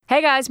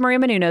Hey guys, Maria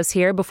Menounos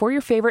here. Before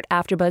your favorite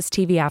AfterBuzz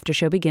TV after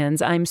show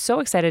begins, I'm so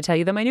excited to tell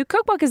you that my new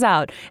cookbook is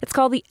out. It's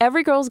called The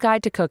Every Girl's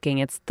Guide to Cooking.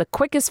 It's the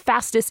quickest,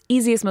 fastest,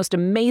 easiest, most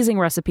amazing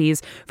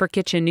recipes for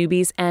kitchen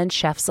newbies and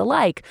chefs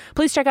alike.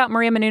 Please check out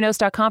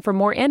mariamenounos.com for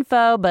more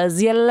info.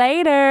 Buzz you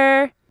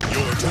later.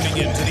 You're tuning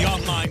in to the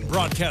online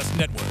broadcast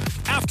network,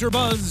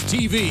 AfterBuzz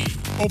TV.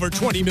 Over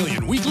 20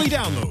 million weekly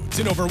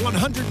downloads in over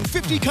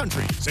 150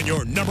 countries, and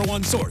your number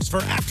one source for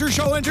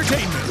after-show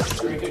entertainment.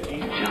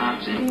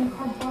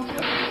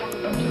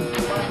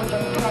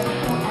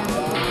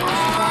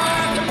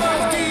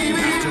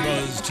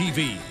 AfterBuzz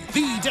TV,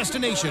 the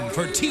destination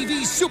for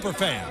TV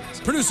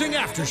superfans, producing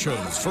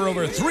after-shows for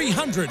over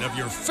 300 of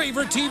your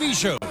favorite TV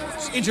shows,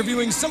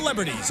 interviewing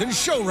celebrities and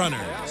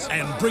showrunners,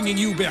 and bringing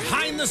you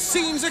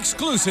behind-the-scenes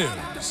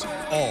exclusives.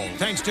 All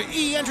thanks to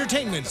E!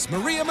 Entertainment's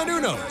Maria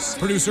Menounos,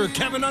 producer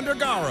Kevin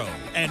Undergaro,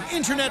 and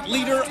internet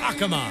leader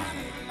Akamai.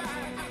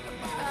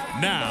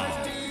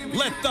 Now,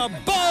 let the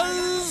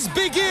buzz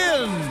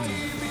begin!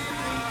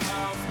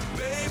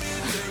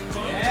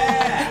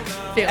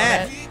 Feel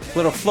it.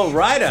 Little Flo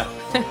Rida.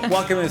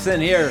 Welcome us in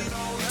here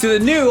to the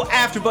new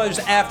AfterBuzz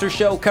After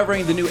Show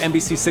covering the new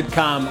NBC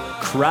sitcom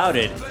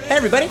Crowded. Hey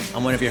everybody,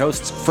 I'm one of your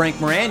hosts,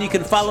 Frank Moran. You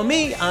can follow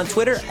me on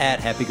Twitter at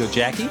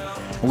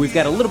HappyGoJackie. We've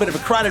got a little bit of a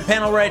crowded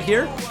panel right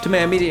here. To my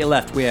immediate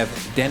left, we have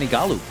Danny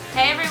Golub.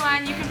 Hey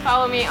everyone, you can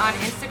follow me on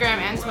Instagram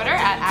and Twitter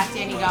at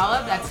Danny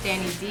Golub. That's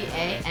Danny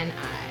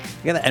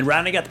D-A-N-I. And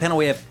rounding out the panel,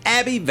 we have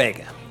Abby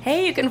Vega.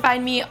 Hey, you can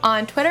find me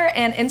on Twitter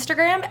and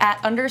Instagram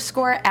at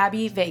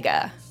 _Abby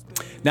Vega.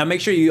 Now,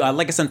 make sure you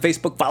like us on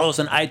Facebook, follow us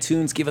on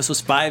iTunes, give us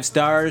those 5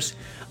 stars.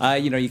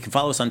 You can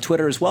follow us on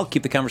Twitter as well.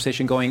 Keep the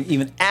conversation going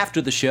even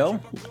after the show.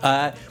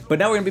 But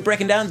now we're going to be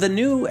breaking down the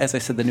new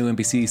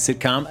NBC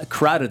sitcom,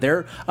 Crowded.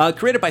 They're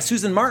created by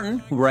Susan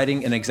Martin,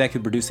 writing and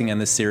executive producing on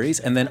this series,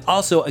 and then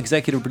also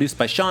executive produced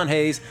by Sean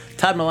Hayes,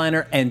 Todd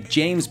Milliner, and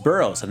James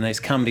Burrows, a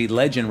nice comedy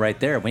legend right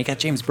there. When you got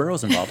James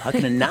Burrows involved, how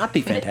can it not be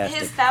fantastic?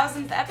 His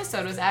 1000th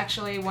episode was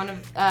actually one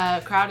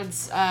of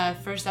Crowded's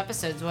first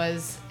episodes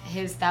was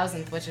his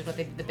 1000th, which is what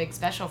they did the big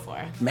special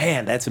for.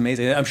 Man, that's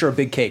amazing. I'm sure a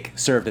big cake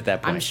served at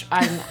that point.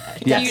 I'm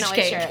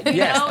definitely sure.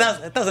 Yes,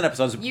 1,000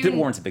 episodes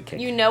warrants a big cake.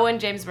 You know when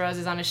James Burrows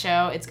is on a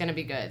show, it's going to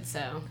be good.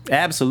 So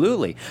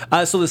absolutely.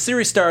 So the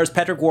series stars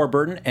Patrick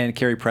Warburton and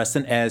Carrie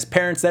Preston as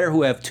parents there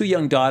who have 2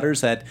 young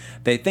daughters that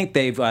they think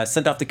they've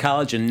sent off to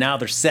college, and now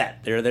they're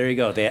set. There you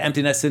go. The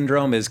empty nest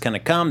syndrome is kind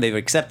of come. They've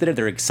accepted it.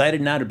 They're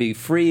excited now to be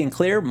free and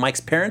clear.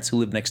 Mike's parents, who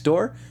live next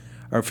door,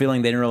 are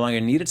feeling they no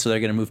longer need it, so they're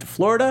going to move to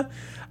Florida.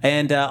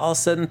 And all of a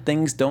sudden,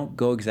 things don't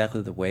go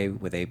exactly the way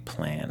they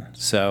plan.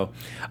 So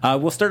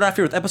we'll start off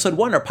here with episode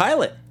 1, our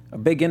pilot. A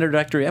big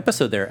introductory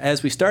episode there.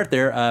 As we start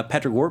there,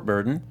 Patrick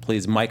Warburton,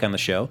 plays Mike on the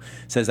show,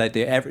 says that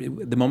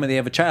the moment they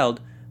have a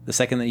child, the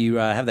second that you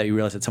have that, you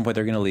realize at some point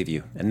they're going to leave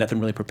you. And nothing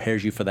really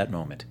prepares you for that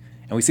moment.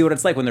 And we see what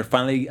it's like when they're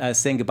finally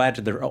saying goodbye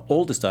to their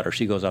oldest daughter.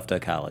 She goes off to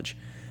college.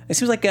 It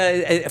seems like,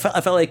 I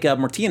felt like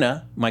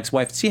Martina, Mike's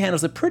wife, she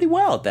handles it pretty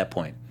well at that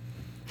point.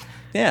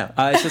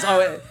 Yeah. She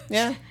says,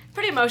 yeah.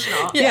 Pretty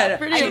emotional. Yeah,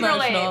 pretty I can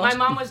emotional. relate. My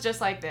mom was just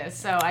like this,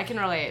 so I can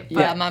relate. But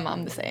Yeah, my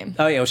mom the same.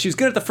 Oh, yeah. Well, she was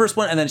good at the first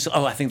one, and then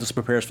I think this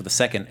prepares for the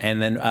second.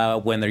 And then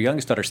when their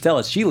youngest daughter,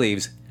 Stella, she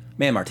leaves,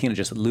 man, Martina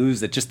just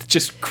loses it.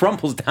 Just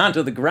crumples down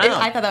to the ground.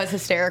 I thought that was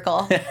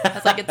hysterical. I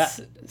was like,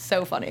 it's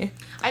so funny.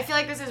 I feel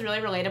like this is really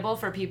relatable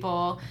for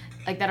people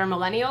like that are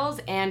millennials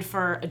and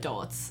for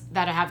adults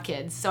that have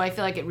kids. So I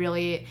feel like it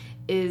really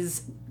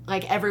is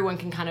like everyone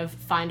can kind of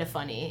find a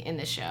funny in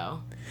this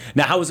show.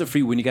 Now, how was it for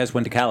you when you guys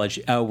went to college?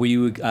 Were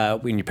you,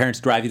 when your parents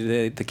drive you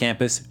to the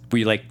campus, were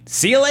you like,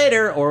 see you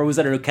later? Or was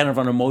it a kind of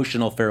an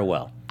emotional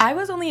farewell? I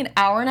was only an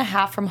hour and a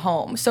half from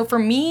home. So for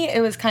me,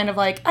 it was kind of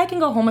like, I can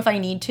go home if I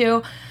need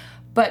to.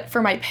 But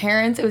for my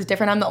parents, it was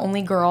different. I'm the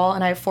only girl,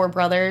 and I have 4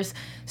 brothers.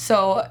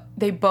 So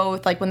they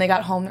both, like, when they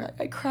got home, they're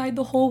like, I cried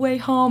the whole way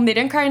home. They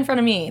didn't cry in front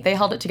of me. They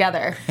held it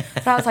together.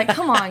 But I was like,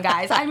 come on,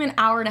 guys. I'm an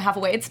hour and a half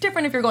away. It's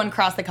different if you're going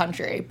across the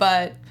country,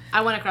 but...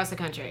 I went across the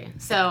country.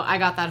 So I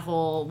got that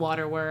whole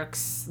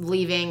waterworks,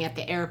 leaving at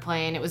the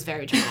airplane. It was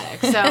very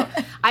dramatic. So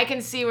I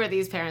can see where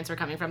these parents were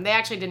coming from. They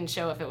actually didn't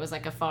show if it was,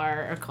 like, a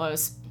far or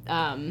close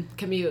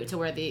commute to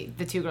where the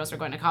 2 girls were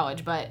going to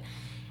college, but...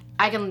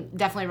 I can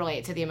definitely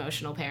relate to the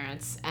emotional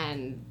parents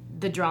and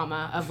the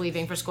drama of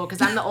leaving for school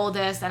because I'm the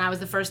oldest and I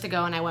was the first to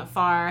go and I went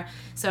far.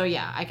 So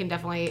yeah, I can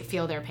definitely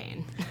feel their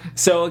pain.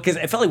 So, because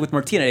I felt like with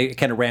Martina, it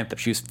kind of ramped up.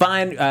 She was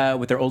fine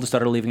with their oldest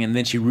daughter leaving, and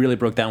then she really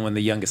broke down when the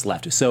youngest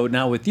left. So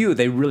now with you,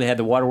 they really had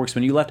the waterworks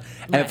when you left.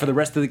 And Right. for the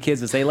rest of the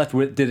kids, as they left,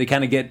 did they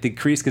kind of get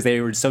decreased because they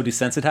were so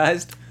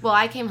desensitized? Well,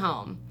 I came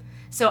home.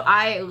 So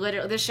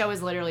this show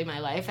is literally my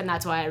life, and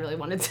that's why I really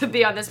wanted to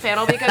be on this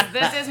panel, because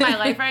this is my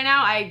life right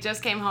now. I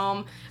just came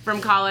home from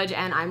college,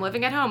 and I'm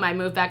living at home. I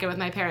moved back in with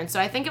my parents. So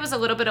I think it was a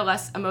little bit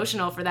less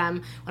emotional for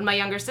them when my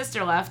younger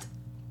sister left,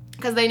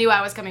 because they knew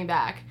I was coming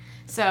back.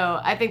 So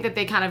I think that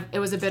it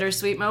was a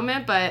bittersweet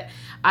moment, but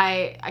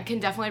I can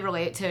definitely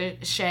relate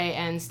to Shay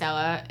and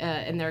Stella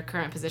in their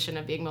current position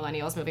of being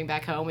millennials moving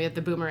back home. We have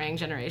the boomerang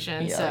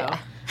generation,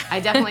 I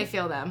definitely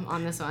feel them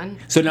on this one.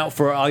 So now,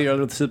 for all your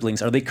other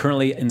siblings, are they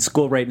currently in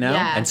school right now?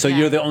 Yeah, and so yeah.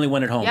 you're the only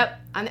one at home. Yep.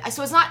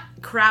 So it's not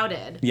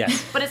crowded.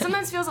 Yes. But it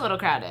sometimes feels a little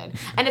crowded.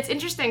 And it's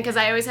interesting because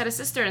I always had a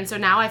sister, and so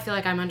now I feel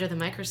like I'm under the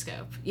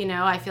microscope. You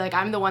know, I feel like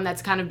I'm the one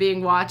that's kind of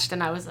being watched,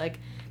 and I was like,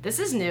 this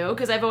is new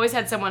because I've always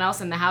had someone else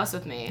in the house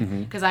with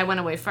me because I went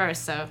away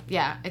first. So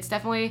yeah, it's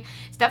definitely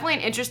an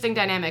interesting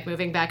dynamic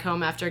moving back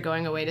home after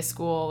going away to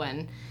school,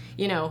 and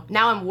you know,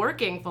 now I'm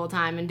working full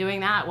time and doing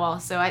that well.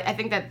 So I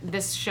think that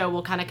this show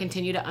will kind of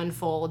continue to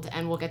unfold,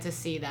 and we'll get to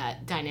see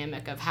that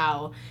dynamic of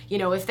how, you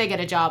know, if they get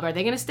a job, are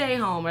they going to stay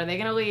home? Are they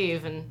going to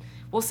leave? And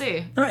we'll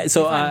see. All right,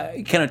 so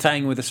kind of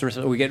tying with this,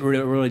 we get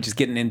really just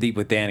getting in deep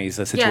with Danny's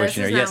situation this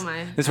here. is now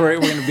Yes, this is where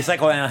we're going to be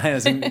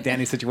psychoanalyzing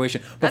Danny's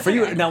situation. But That's for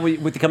you okay. now,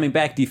 with the coming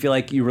back, do you feel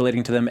like you're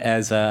relating to them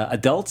as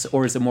adults,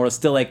 or is it more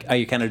still like are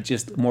you kind of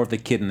just more of the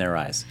kid in their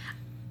eyes?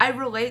 I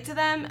relate to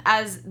them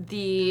as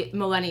the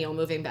millennial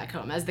moving back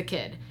home, as the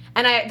kid.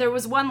 And there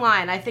was one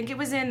line, I think it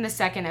was in the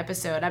second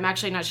episode. I'm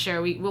actually not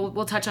sure.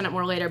 We'll touch on it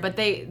more later. But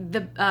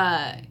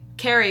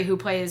Carrie, who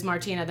plays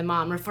Martina, the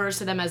mom, refers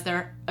to them as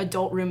their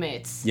adult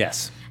roommates.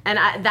 Yes. And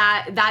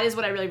that is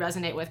what I really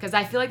resonate with, because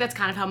I feel like that's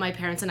kind of how my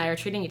parents and I are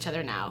treating each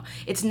other now.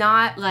 It's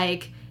not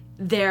like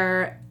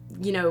they're,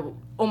 you know,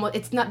 almost,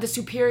 it's not the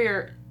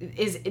superior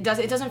it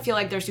doesn't feel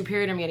like they're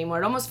superior to me anymore.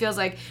 It almost feels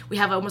like we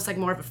have almost like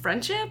more of a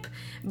friendship,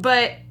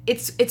 but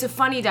it's a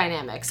funny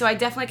dynamic. So I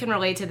definitely can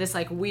relate to this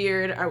like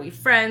weird, are we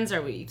friends?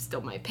 Are we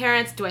still my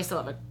parents? Do I still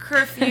have a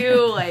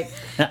curfew? Like,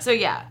 so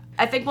yeah.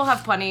 I think we'll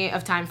have plenty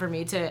of time for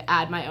me to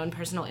add my own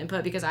personal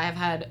input because I have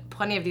had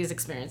plenty of these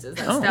experiences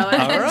that Stella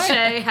and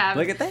Shay have.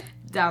 Look at that.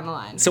 Down the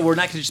line. So we're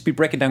not going to just be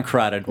breaking down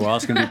Crowded. We're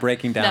also going to be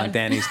breaking down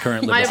Danny's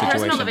current living My situation.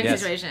 personal living Yes.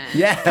 situation.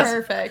 Yes.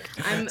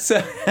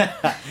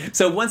 Perfect.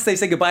 So once they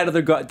say goodbye to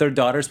their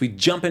daughters, we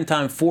jump in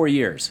time 4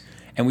 years.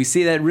 And we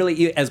see that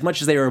really, as much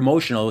as they were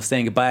emotional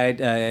saying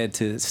goodbye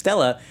to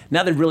Stella,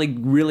 now they really,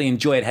 really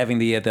enjoyed having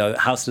the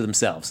house to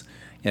themselves.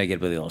 You know,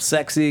 get really a little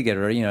sexy, get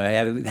you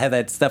know, have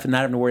that stuff, and not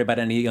having to worry about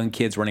any young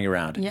kids running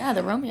around. Yeah,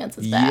 the romance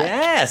is back.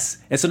 Yes.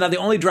 And so now the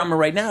only drama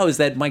right now is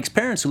that Mike's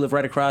parents, who live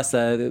right across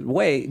the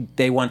way,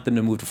 they want them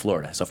to move to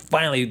Florida. So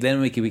finally,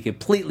 then we can be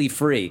completely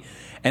free.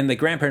 And the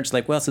grandparents are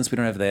like, well, since we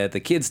don't have the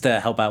kids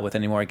to help out with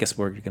anymore, I guess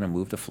we're going to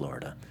move to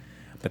Florida.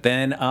 But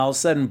then all of a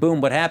sudden,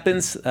 boom, what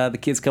happens? The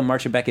kids come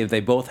marching back in.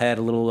 They both had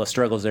a little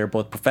struggles there,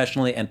 both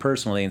professionally and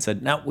personally, and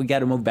said, no, we got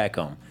to move back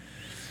home.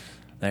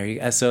 There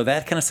you go. So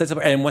that kind of sets up.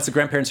 And once the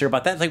grandparents hear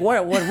about that, it's like,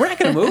 what? We're not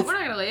going to move. We're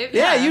not going to leave.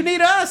 Yeah, you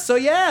need us. So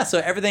yeah. So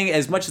everything,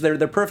 as much as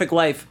their perfect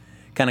life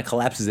kind of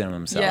collapses in on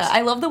themselves. Yeah, I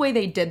love the way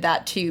they did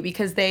that too,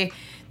 because the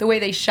way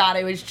they shot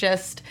it was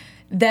just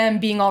them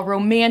being all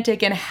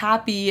romantic and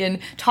happy and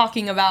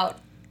talking about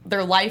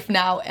their life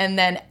now, and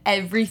then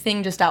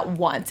everything just at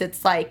once.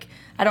 It's like,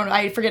 I don't know,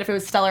 I forget if it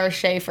was Stella or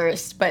Shay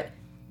first, but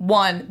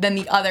one, then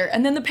the other,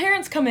 and then the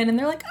parents come in and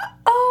they're like,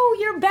 oh,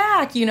 you're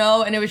back, you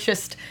know, and it was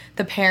just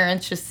the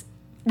parents just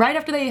right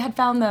after they had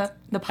found the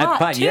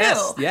pot too.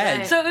 Yes,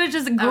 yeah. So it was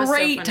just was so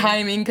great funny.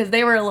 timing because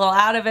they were a little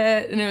out of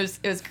it, and it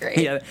was great.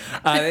 Yeah,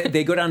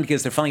 they go down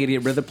because they're finally going to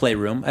get rid of the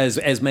playroom.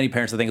 As many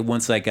parents, I think,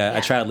 once like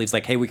a child leaves,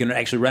 like, hey, we can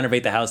actually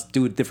renovate the house,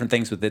 do different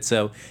things with it.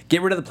 So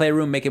get rid of the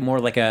playroom, make it more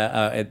like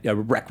a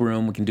rec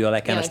room. We can do all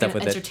that kind of like stuff an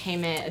with it.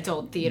 entertainment,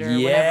 adult theater, Yes,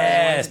 whatever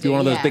they want to be one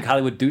of those do. big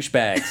Hollywood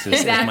douchebags, as Mike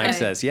Exactly.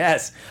 says.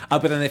 Yes,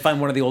 but then they find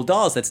one of the old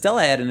dolls that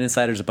Stella had, and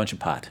inside there's a bunch of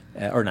pot,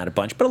 or not a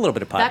bunch, but a little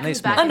bit of pot. That and they comes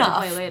smoke back it. into Enough.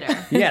 play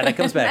later. Yeah, that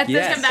comes back. That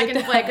Yes. does come back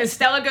into play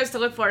because Stella goes to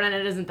look for it and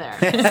it isn't there.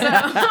 So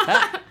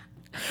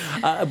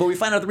But we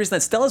find out the reason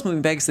that Stella's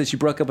moving back is that she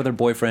broke up with her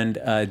boyfriend,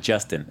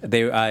 Justin.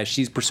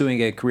 She's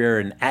pursuing a career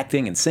in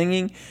acting and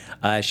singing.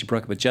 She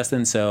broke up with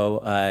Justin,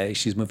 so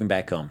she's moving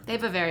back home. they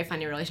have a very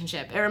funny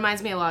relationship. It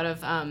reminds me a lot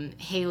of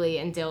Haley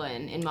and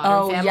Dylan in Modern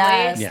Oh, Family.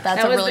 yes. Yeah.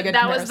 That's that a was really good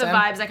That was the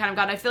comparison. vibes I kind of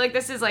got. I feel like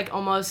this is like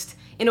almost,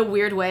 in a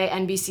weird way,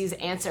 NBC's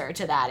answer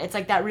to that. It's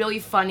like that really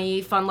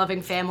funny,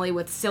 fun-loving family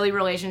with silly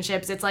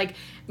relationships. It's like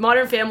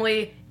Modern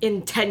Family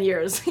in 10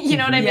 years. You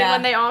know what I mean? Yeah.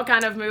 When they all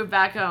kind of move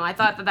back home. I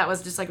thought that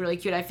was just like really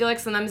cute. I feel like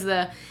sometimes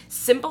the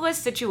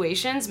simplest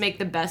situations make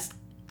the best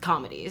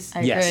comedies.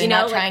 I Yes. agree. You know,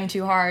 Not like, trying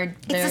too hard.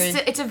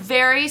 It's a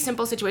very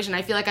simple situation.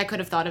 I feel like I could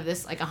have thought of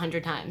this like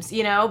 100 times,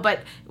 you know,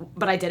 but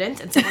I didn't,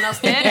 and someone else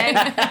did,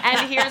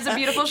 and here's a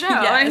beautiful show.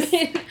 Yes. I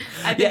mean,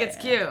 I think it's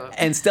cute.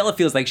 And Stella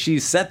feels like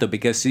she's set, though,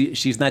 because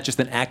she's not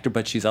just an actor,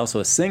 but she's also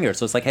a singer.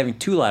 So it's like having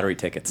 2 lottery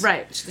tickets.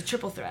 Right, she's the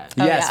triple threat.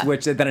 Yes, yeah.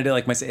 which then I did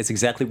like myself. It's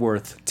exactly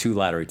worth 2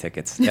 lottery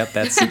tickets. Yep,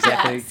 that's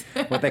exactly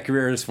what that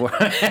career is for.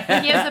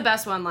 He has the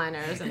best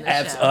one-liners in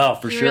this show. Oh,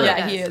 for He sure. really Yeah,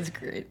 does. he is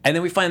great. And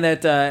then we find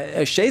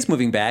that Shay's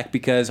moving back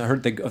because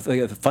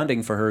the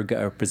funding for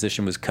her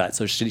position was cut,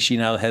 so she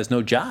now has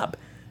no job.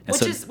 And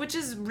Which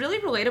is really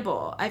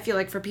relatable, I feel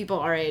like, for people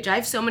our age. I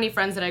have so many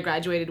friends that I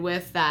graduated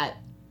with that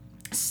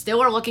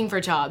still are looking for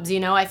jobs. You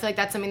know, I feel like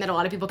that's something that a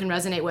lot of people can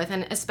resonate with,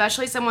 and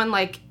especially someone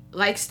like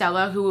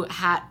Stella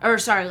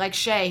like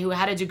Shay, who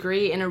had a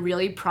degree in a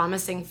really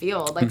promising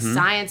field, like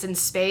science and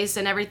space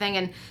and everything,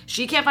 and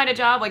she can't find a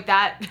job like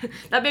that.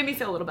 That made me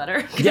feel a little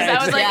better, because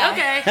I was like,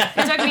 okay,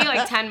 it took me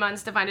like 10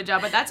 months to find a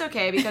job, but that's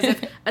okay, because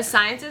if a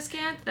scientist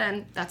can't,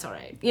 then that's all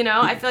right. You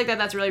know, I feel like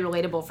that's really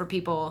relatable for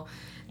people,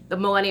 the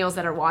millennials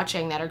that are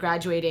watching, that are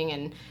graduating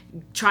and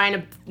trying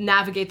to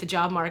navigate the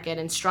job market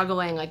and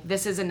struggling. Like,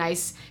 this is a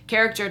nice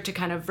character to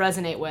kind of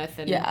resonate with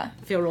and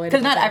feel relatable.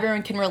 Because not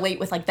everyone can relate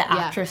with like the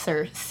actress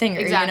or singer,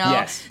 exactly. you know?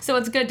 Yes. So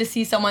it's good to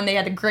see someone, they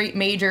had a great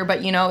major,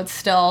 but you know, it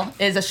still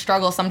is a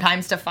struggle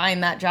sometimes to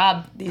find that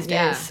job these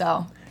days,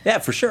 so. Yeah,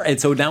 for sure. And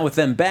so now with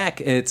them back,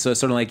 it's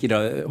sort of like, you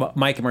know,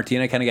 Mike and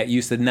Martina kind of got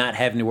used to not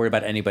having to worry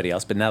about anybody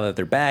else. But now that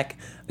they're back,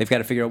 they've got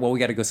to figure out, well, we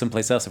got to go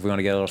someplace else if we want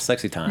to get a little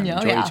sexy time,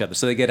 enjoy each other.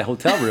 So they get a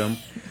hotel room.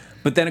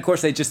 But then, of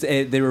course,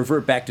 they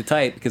revert back to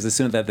tight, because as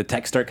soon as the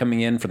texts start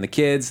coming in from the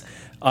kids,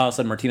 all of a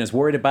sudden Martina's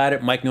worried about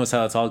it. Mike knows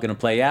how it's all going to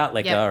play out.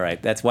 Like, all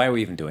right, that's why are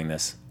we even doing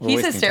this?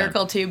 He's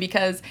hysterical, too,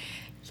 because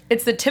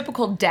it's the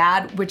typical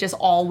dad, which is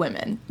all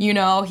women. You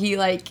know, he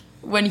like,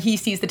 when he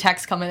sees the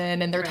text coming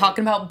in and they're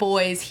talking about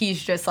boys,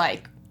 he's just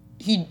like,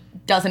 he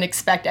doesn't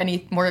expect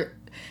any more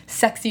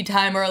sexy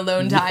time or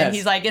alone time. Yes.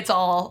 He's like, it's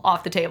all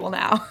off the table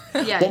now.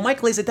 Yeah. Well,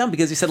 Mike lays it down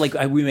because he said, like,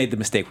 we made the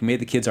mistake. We made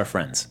the kids our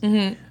friends.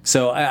 Mm-hmm.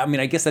 So, I mean,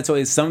 I guess that's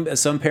always some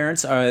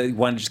parents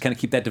want to just kind of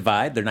keep that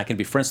divide. They're not going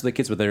to be friends with their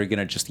kids, but they're going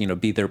to just, you know,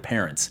 be their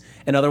parents.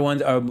 And other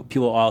ones are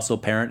people also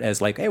parent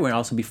as like, hey, we're going to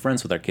also be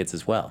friends with our kids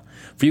as well.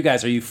 For you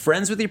guys, are you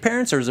friends with your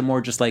parents, or is it more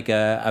just like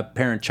a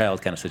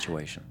parent-child kind of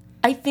situation?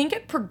 I think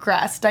it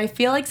progressed. I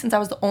feel like since I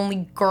was the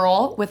only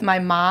girl with my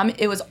mom,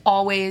 it was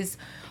always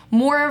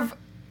more of,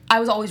 I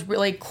was always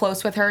really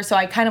close with her, so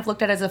I kind of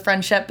looked at it as a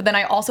friendship, but then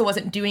I also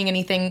wasn't doing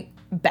anything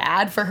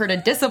bad for her to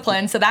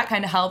discipline, so that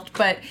kind of helped.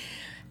 But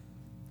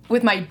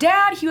with my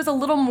dad, he was a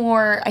little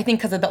more, I think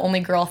because of the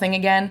only girl thing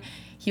again,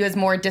 he was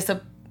more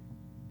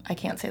I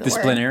can't say the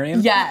disciplinarian?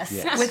 word. Yes,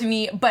 with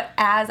me. But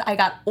as I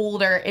got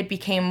older, it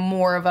became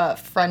more of a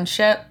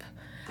friendship,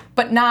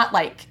 but not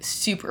like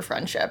super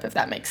friendship, if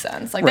that makes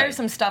sense. Like there's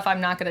some stuff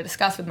I'm not going to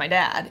discuss with my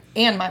dad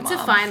and my mom.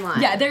 It's a fine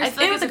line. Yeah,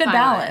 it was a good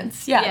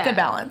balance. Yeah, good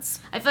balance.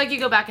 I feel like you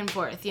go back and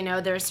forth. You know,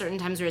 there are certain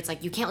times where it's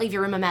like, you can't leave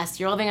your room a mess.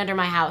 You're living under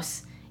my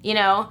house. You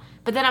know,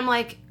 but then I'm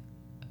like,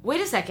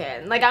 wait a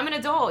second. Like, I'm an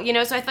adult. You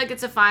know, so I feel like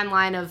it's a fine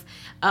line of,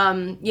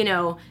 you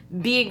know,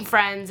 being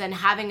friends and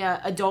having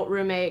a adult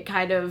roommate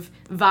kind of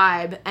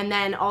vibe, and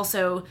then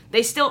also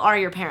they still are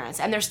your parents,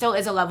 and there still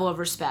is a level of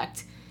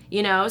respect.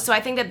 You know, so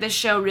I think that this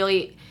show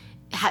really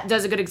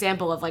does a good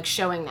example of like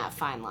showing that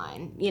fine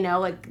line, you know,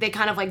 like they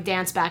kind of like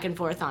dance back and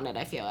forth on it,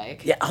 I feel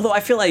like. Yeah, although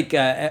I feel like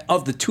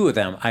of the two of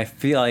them, I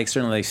feel like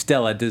certainly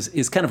Stella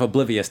is kind of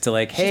oblivious to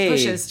like, hey.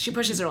 She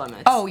pushes her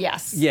limits. Oh,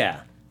 yes.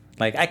 Yeah.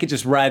 Like, I could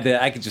just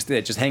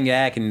just hang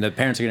back, and the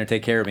parents are going to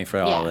take care of me for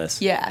all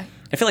this. Yeah.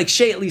 I feel like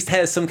Shay at least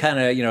has some kind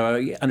of, you know,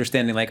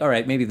 understanding, like, all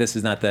right, maybe this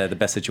is not the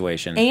best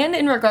situation. And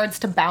in regards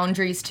to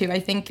boundaries, too, I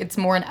think it's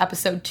more in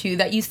episode 2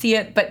 that you see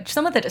it, but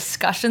some of the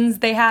discussions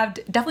they have,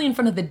 definitely in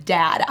front of the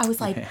dad, I was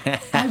like,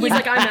 He's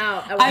like, I'm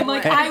out. I'm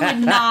like, I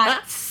would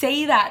not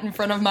say that in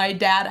front of my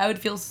dad. I would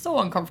feel so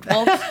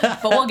uncomfortable.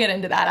 But we'll get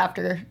into that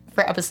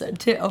for episode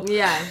 2.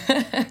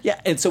 Yeah.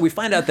 Yeah, and so we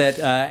find out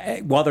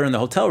that while they're in the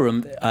hotel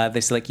room, they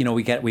say, like, you know,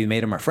 we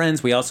made them our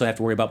friends. We also have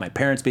to worry about my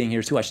parents being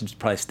here, too. I should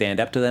probably stand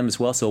up to them as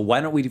well. So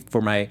why don't we,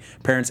 for my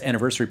parents'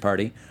 anniversary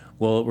party,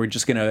 we're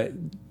just going to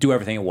do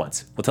everything at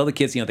once. We'll tell the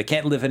kids, you know, they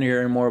can't live in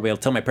here anymore. We'll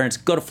tell my parents,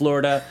 go to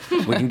Florida.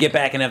 We can get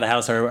back and have the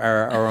house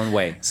our own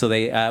way. So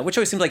they, which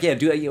always seems like,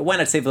 why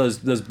not save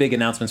those big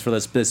announcements for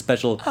those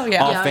special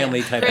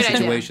all-family type Great of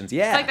situations?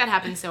 idea. I feel like that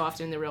happens so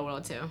often in the real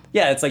world, too.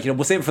 Yeah, it's like, you know,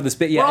 we'll save it for this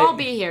bit. Yeah, we'll all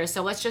be here,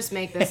 so let's just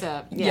make this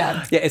up.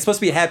 Yeah. Yeah, it's supposed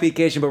to be a happy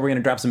occasion, but we're going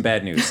to drop some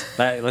bad news.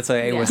 Let's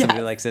say when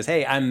somebody like says,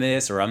 hey, I'm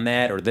this or I'm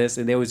that or this,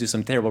 and they always do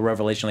some terrible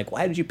revelation like,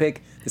 why did you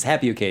pick this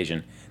happy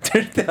occasion?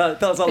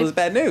 Tell us all this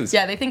bad news.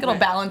 Yeah, they think it'll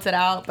balance it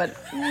out, but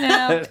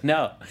no.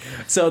 No.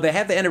 So they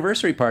have the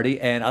anniversary party,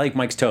 and I like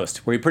Mike's toast,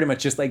 where he pretty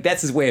much just like,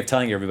 that's his way of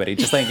telling everybody,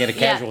 just like get a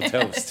casual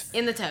toast.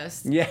 In the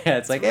toast. Yeah,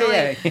 it's like,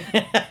 really,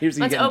 hey, here's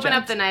let's open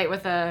up the night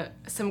with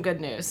some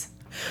good news.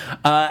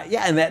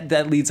 Yeah, and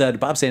that leads to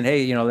Bob saying,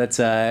 hey, you know, that's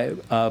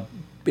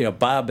you know,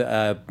 Bob,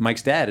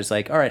 Mike's dad, is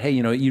like, all right, hey,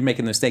 you know, you're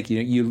making a mistake.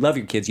 You love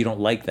your kids, you don't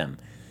like them.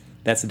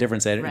 That's the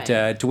difference.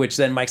 Right. To which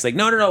then Mike's like,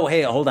 no,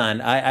 hey, hold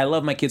on. I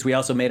love my kids. We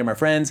also made them our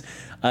friends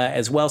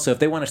as well. So if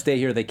they want to stay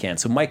here, they can.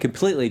 So Mike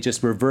completely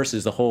just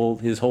reverses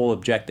his whole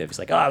objective. He's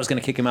like, oh, I was going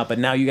to kick him out, but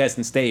now you guys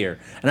can stay here.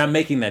 And I'm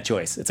making that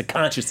choice. It's a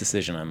conscious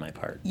decision on my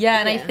part. Yeah,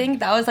 and I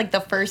think that was like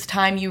the first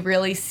time you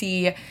really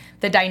see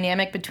the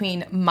dynamic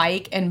between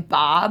Mike and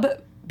Bob,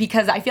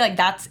 because I feel like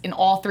that's in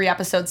all 3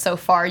 episodes so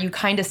far. You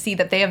kind of see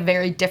that they have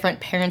very different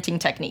parenting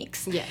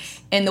techniques. Yes.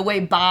 And the way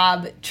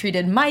Bob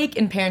treated Mike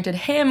and parented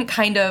him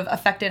kind of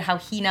affected how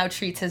he now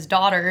treats his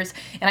daughters.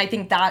 And I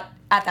think that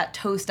at that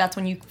toast, that's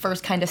when you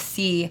first kind of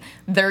see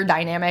their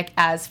dynamic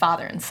as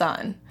father and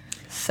son.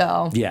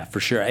 So Yeah, for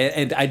sure.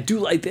 And I do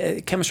like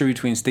the chemistry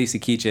between Stacy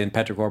Keach and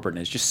Patrick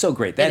Warburton is just so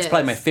great. That's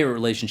probably my favorite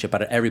relationship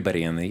out of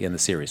everybody in the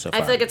series so far.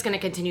 I feel like it's going to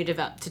continue to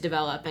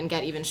develop and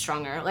get even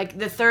stronger. Like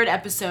the third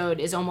episode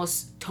is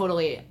almost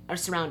totally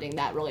surrounding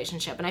that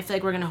relationship, and I feel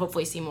like we're going to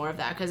hopefully see more of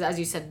that because, as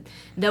you said,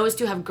 those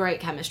two have great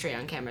chemistry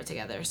on camera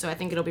together. So I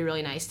think it'll be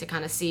really nice to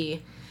kind of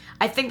see.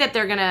 I think that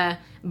they're gonna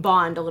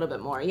bond a little bit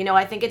more. You know,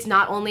 I think it's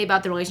not only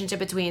about the relationship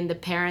between the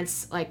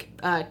parents, like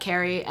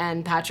Carrie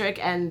and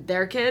Patrick, and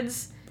their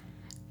kids,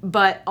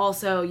 but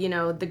also, you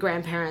know, the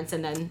grandparents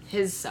and then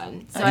his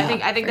son. So I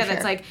think that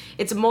it's like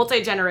it's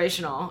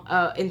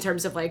multi-generational in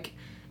terms of like,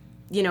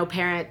 you know,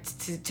 parent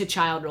to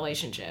child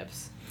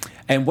relationships.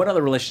 And one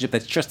other relationship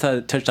that's just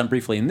touched on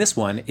briefly in this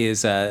one is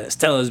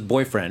Stella's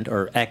boyfriend,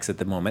 or ex at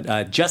the moment,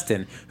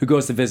 Justin, who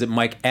goes to visit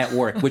Mike at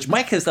work, which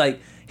Mike is like,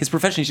 his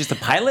profession is just a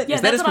pilot? Yeah,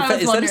 is that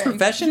his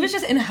profession? He was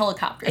just in a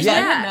helicopter. So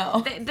Yeah,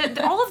 I didn't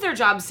know. all of their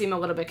jobs seem a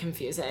little bit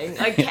confusing.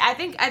 Like I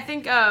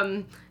think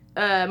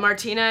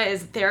Martina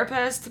is a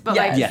therapist, but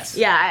like Yes.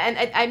 yeah,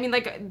 and I mean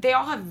like they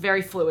all have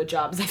very fluid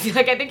jobs. I feel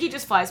like I think he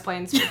just flies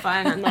planes for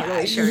fun. I'm not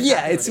really sure.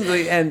 Yeah, exactly it's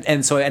really,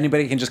 and so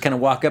anybody can just kind of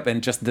walk up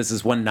and just this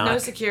is one knock. no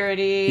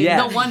security.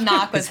 Yeah. The one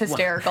knock was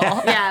hysterical.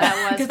 Yeah, that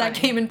was Because that funny.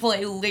 came in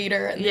play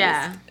later. And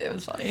Yeah. it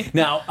was funny.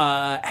 Now,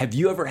 have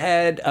you ever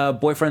had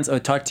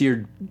boyfriends talk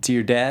to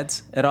your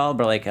dads at all?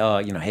 But like, oh,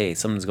 you know, hey,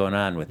 something's going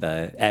on with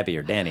Abby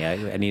or Danny.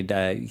 I need,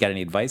 you got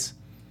any advice?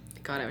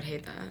 God, I would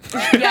hate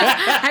that.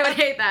 Yeah, I would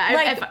hate that.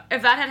 Like-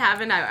 If that had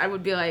happened, I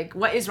would be like,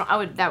 what is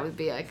wrong? That would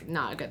be like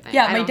not a good thing.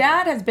 Yeah, I my don't-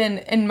 dad has been,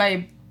 and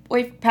my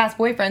past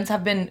boyfriends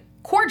have been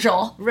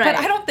cordial, Right. but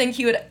I don't think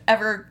he would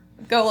ever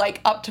go like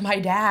up to my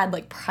dad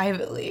like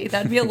privately.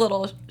 That'd be a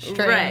little strange.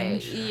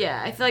 Right.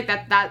 Yeah. I feel like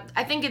that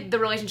I think the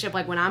relationship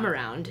like when I'm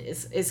around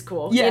is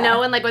cool. Yeah. You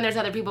know, and like when there's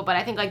other people, but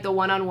I think like the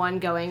one-on-one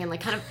going and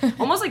like kind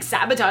of almost like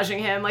sabotaging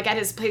him like at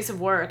his place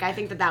of work, I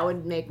think that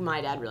would make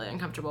my dad really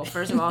uncomfortable,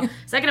 first of all.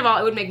 Second of all,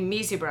 it would make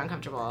me super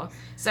uncomfortable.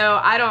 So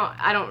I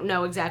don't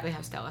know exactly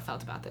how Stella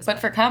felt about this. But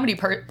for comedy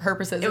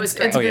purposes, It was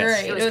it's great.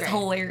 yes. great. It It was was great.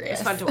 hilarious.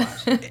 It's fun to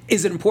watch.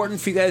 Is it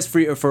important for you guys, for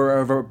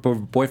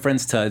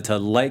boyfriends to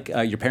like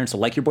your parents to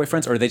like your boyfriends,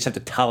 or they just have to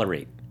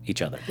tolerate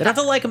each other? They don't have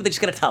to like them, they just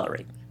got to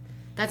tolerate.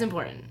 That's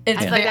important. It's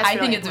I feel ve- that's I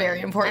think really it's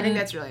very important. I think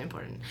that's really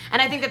important.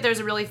 And I think that there's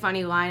a really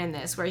funny line in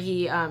this where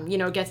he, you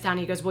know, gets down and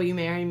he goes, will you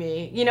marry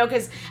me? You know,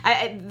 because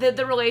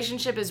the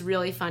relationship is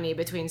really funny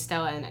between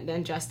Stella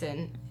and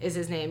Justin is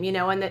his name, you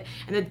know, and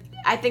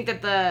I think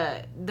that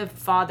the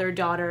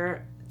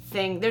father-daughter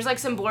thing, there's like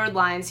some blurred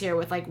lines here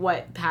with like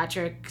what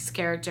Patrick's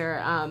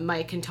character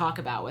Mike can talk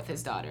about with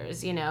his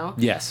daughters, you know.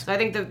 Yes. So I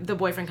think the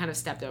boyfriend kind of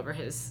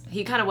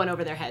he kind of went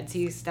over their heads.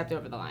 He stepped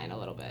over the line a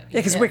little bit. Yeah,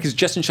 because it's weird, because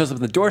Justin shows up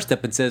at the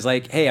doorstep and says,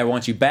 like, hey, I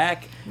want you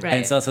back. Right.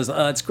 And Stella says,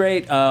 oh, it's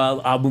great.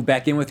 I'll move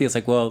back in with you. It's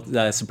like, well,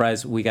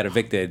 surprise, we got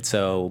evicted,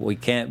 so we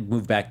can't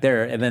move back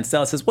there. And then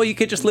Stella says, well, you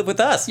could just live with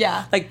us.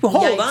 Yeah. Like, well,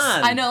 hold Yikes.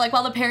 on. I know, like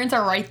while the parents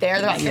are right there,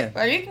 they're like, Yeah.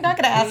 are you not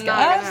going to ask Not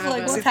gonna us? happen.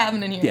 Like, what's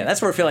happening here? Yeah,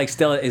 that's where I feel like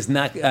Stella is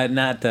not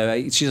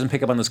she doesn't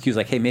pick up on those cues,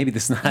 like, hey, maybe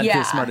this is not Yeah.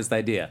 the smartest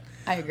idea.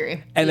 I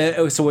agree. And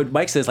then, so what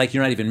Mike says, like,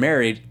 you're not even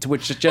married, to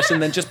which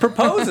Justin then just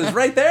proposes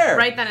right there.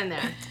 Right then and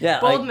there. Yeah,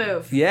 Bold like-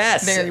 move.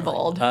 Yes. Very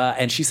bold.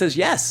 And she says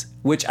yes,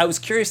 which I was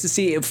curious to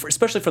see,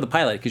 especially for the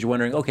pilot, because you're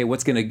wondering, okay,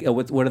 what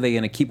are they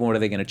going to keep and what are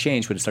they going to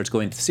change when it starts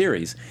going to the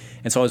series?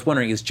 And so I was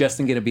wondering, is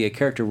Justin going to be a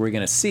character we're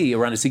going to see,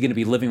 or is he going to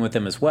be living with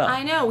them as well?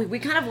 I know. We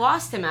kind of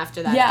lost him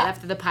after that, Yeah.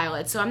 after the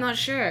pilot, so I'm not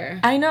sure.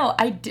 I know.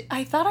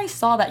 I thought I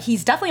saw that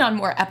he's definitely on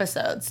more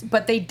episodes,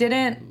 but they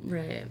didn't,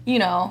 Right. you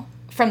know,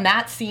 from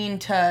that scene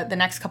to the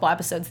next couple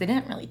episodes, they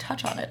didn't really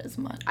touch on it as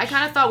much. I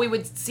kind of thought we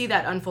would see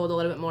that unfold a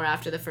little bit more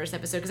after the first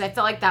episode because I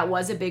felt like that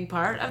was a big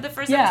part of the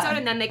first Yeah. episode,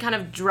 and then they kind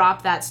of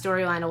dropped that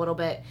storyline a little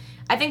bit.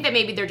 I think that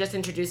maybe they're just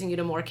introducing you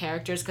to more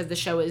characters because the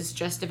show is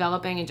just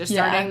developing and just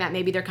Yeah. starting. That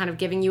maybe they're kind of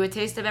giving you a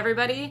taste of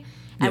everybody,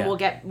 and Yeah.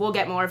 we'll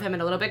get more of him in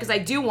a little bit because I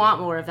do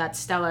want more of that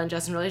Stella and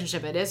Justin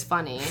relationship. It is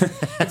funny,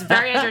 it's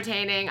very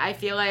entertaining. I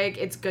feel like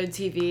it's good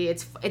TV.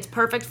 It's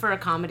perfect for a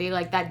comedy,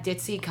 like that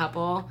ditzy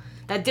couple.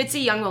 That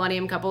ditzy young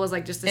millennium couple is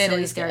like just a It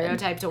silly is good.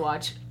 stereotype to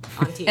watch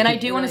on TV. And I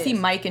do It want to really see is.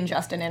 Mike and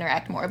Justin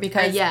interact more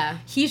because yeah.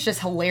 he's just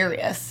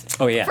hilarious.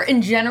 Oh, yeah.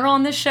 In general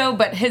on this show,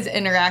 but his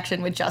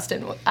interaction with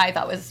Justin I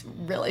thought was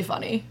really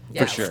funny.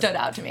 For sure. Stood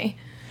out to me.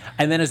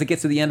 And then as it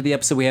gets to the end of the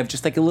episode, we have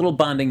just like a little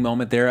bonding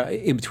moment there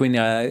in between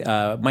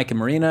Mike and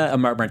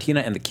Martina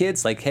and the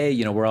kids. Like, hey,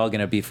 you know, we're all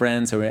going to be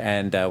friends and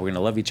we're going to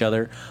love each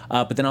other.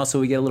 But then also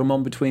we get a little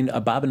moment between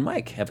Bob and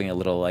Mike having a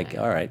little like,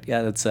 all right,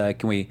 yeah, let's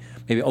can we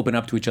maybe open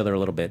up to each other a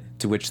little bit?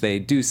 To which they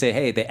do say,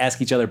 hey, they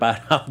ask each other about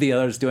how the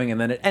other's doing, and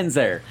then it ends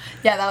there.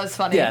 Yeah, that was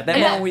funny. Yeah, that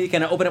moment where you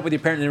kind of open up with your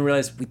parent and then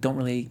realize we don't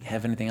really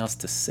have anything else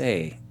to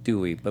say, do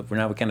we? But we're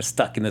kind of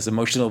stuck in this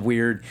emotional,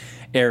 weird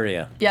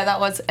area. Yeah, that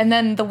was. And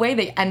then the way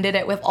they ended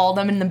it with all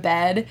them in the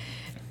bed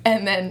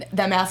and then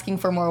them asking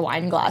for more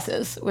wine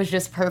glasses was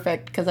just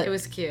perfect because It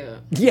was cute.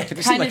 Yeah,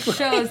 kind of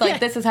shows like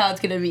this is how it's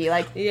going to be.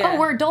 Like, Yeah. oh,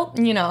 we're adult,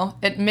 you know,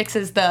 it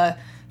mixes the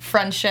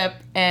friendship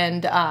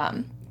and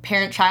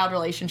parent-child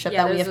relationship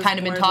that we there's have kind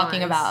of been those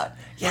talking borderlines. about.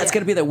 Yeah, it's got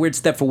to be that weird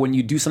step for when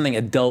you do something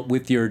adult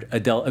with your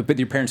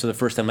parents for the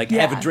first time, like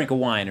have Yeah. a drink of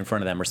wine in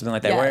front of them or something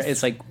like that, where Yes.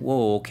 it's like,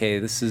 whoa, okay,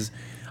 this is.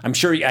 I'm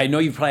sure I know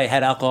you've probably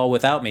had alcohol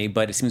without me,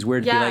 but it seems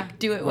weird to be Yeah. like,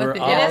 Do it we're with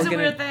it. all It It is a gonna-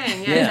 weird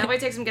thing. Yeah, Yeah. it definitely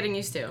takes some getting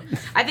used to.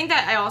 I think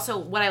that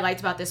what I liked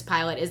about this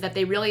pilot is that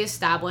they really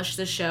established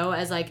the show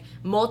as like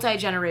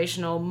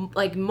multi-generational,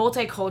 like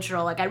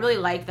multicultural. Like I really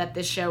like that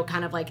this show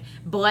kind of like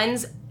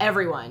blends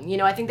everyone. You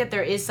know, I think that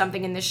there is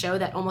something in this show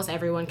that almost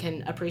everyone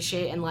can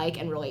appreciate and like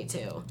and relate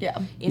to. Yeah.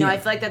 You know, I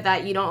feel like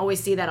that you don't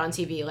always see that on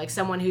TV. Like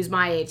someone who's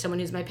my age, someone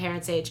who's my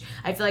parents' age.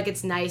 I feel like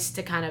it's nice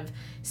to kind of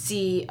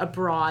see a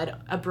broad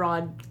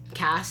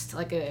cast,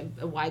 like a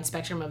wide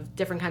spectrum of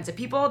different kinds of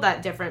people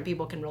that different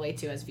people can relate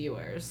to as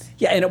viewers.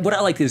 Yeah, and what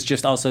I like is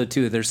just also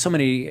too, there's so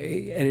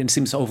many, and it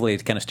seems hopefully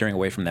it's kind of steering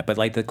away from that, but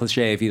like the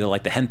cliche of either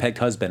like the henpecked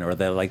husband or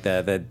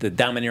the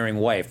domineering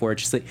wife, where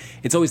it's just like,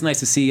 it's always nice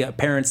to see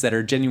parents that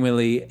are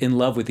genuinely in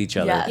love with each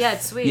other. Yes. Yeah,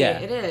 it's sweet. Yeah,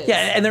 It is.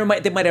 Yeah, and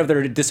they might have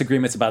their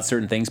disagreements about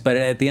certain things, but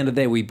at the end of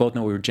the day, we both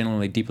know we were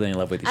genuinely deeply in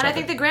love with each And other. I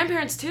think the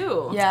grandparents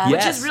too. Yeah.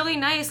 Which Yes. is really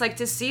nice, like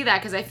to see that,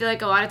 because I feel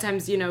like a lot of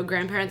times, you know,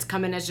 grandparents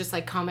come in as just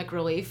like comic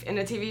relief in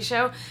a TV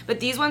show, but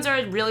these ones are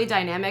a really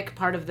dynamic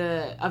part of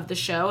the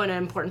show and an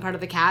important part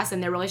of the cast,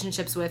 and their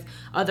relationships with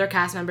other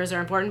cast members are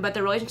important, but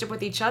their relationship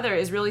with each other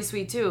is really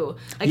sweet too.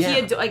 Like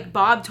Yeah. like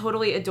Bob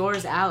totally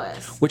adores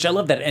Alice. Which I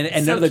love that, and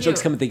So none of the jokes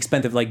cute. come at the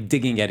expense of like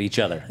digging at each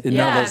other. None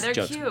Yeah, of those they're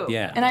jokes. cute.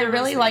 Yeah, And I They're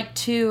really really like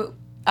too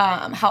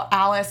how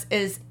Alice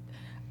is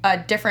a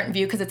different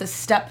view because it's a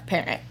step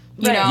parent,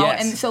 you Right. know.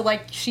 Yes. And so,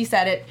 like she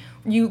said,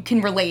 you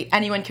can relate.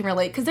 Anyone can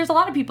relate because there's a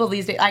lot of people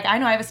these days. Like I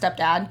know I have a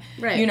stepdad.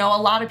 Right. You know, a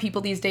lot of people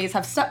these days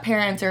have step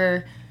parents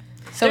or.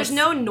 So There's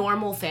it's- no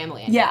normal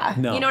family anymore. Yeah.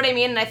 No. You know what I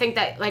mean? And I think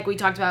that, like we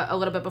talked about a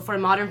little bit before,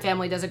 Modern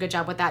Family does a good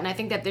job with that. And I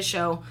think that this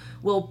show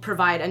will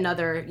provide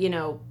another, you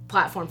know,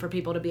 platform for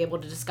people to be able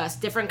to discuss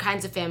different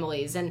kinds of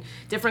families and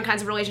different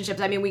kinds of relationships.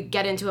 I mean, we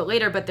get into it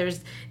later, but there's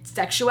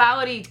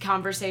sexuality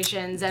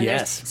conversations. And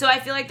Yes. so I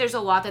feel like there's a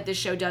lot that this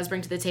show does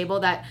bring to the table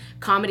that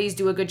comedies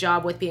do a good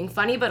job with being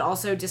funny, but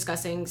also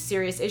discussing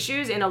serious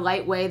issues in a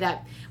light way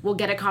that will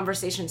get a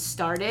conversation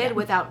started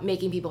without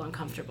making people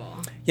uncomfortable.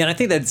 Yeah, and I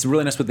think that's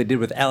really nice what they did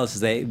with Alice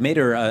is they made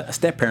her a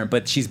step parent,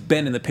 but she's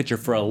been in the picture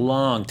for a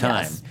long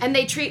time. Yes. And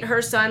they treat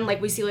her son,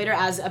 like we see later,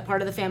 as a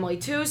part of the family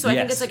too. So I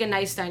think Yes. it's like a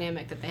nice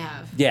dynamic that they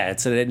have. Yeah,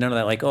 it's none of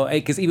that like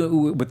because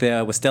even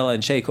with Stella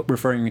and Shay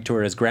referring to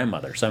her as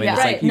grandmother, so I mean Yeah.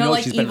 it's Right. like you no know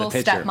like she's been in the evil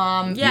picture.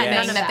 stepmom Yeah, Yes.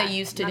 none thing of that that. they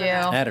used to None do.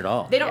 of that. Not at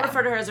all. They don't Yeah.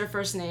 refer to her as her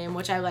first name,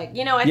 which I like.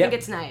 You know, I Yep. think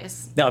it's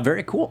nice. No,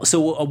 very cool. So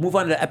we'll move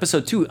on to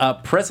episode 2,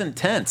 present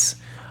tense.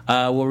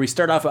 Where we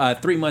start off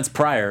 3 months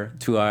prior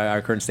to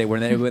our current state,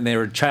 when they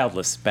were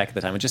childless back at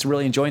the time, and just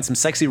really enjoying some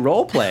sexy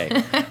role play.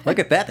 Look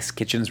at that, this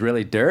kitchen's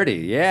really dirty.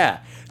 Yeah.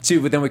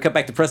 But then we cut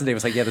back to present day. It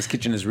was like, yeah, this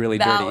kitchen is really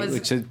That dirty, was-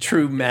 which is a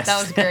true mess. That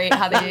was great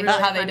how they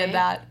funny. did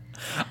that.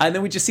 And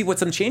then we just see what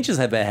some changes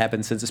have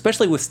happened since,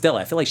 especially with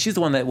Stella. I feel like she's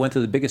the one that went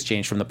through the biggest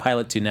change from the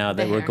pilot to now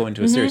that The we're hair. going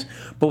to a series.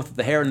 Both with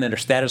the hair and then her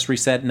status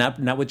reset, not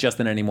with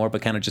Justin anymore,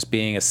 but kind of just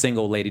being a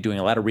single lady doing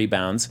a lot of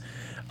rebounds.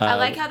 I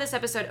like how this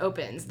episode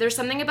opens. There's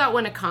something about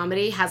when a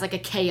comedy has like a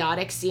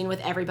chaotic scene with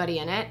everybody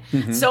in it.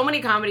 So many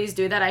comedies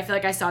do that. I feel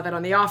like I saw that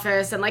on The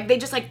Office, and like they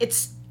just like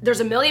there's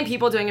a million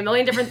people doing a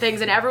million different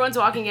things, and everyone's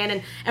walking in,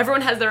 and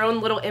everyone has their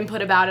own little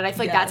input about it. I feel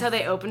like that's Yes. how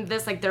they opened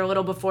this. Like their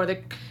little before the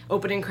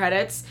opening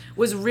credits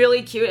was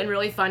really cute and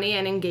really funny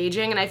and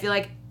engaging, and I feel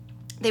like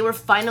they were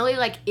finally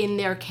like in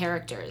their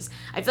characters.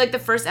 I feel like the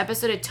first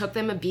episode it took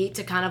them a beat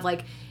to kind of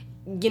like,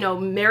 you know,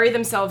 marry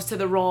themselves to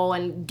the role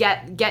and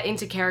get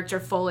into character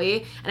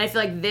fully. And I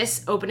feel like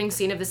this opening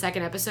scene of the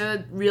second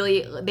episode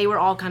really, they were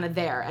all kind of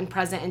there and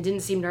present and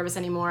didn't seem nervous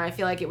anymore. I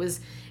feel like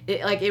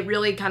it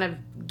really kind of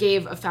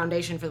gave a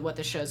foundation for what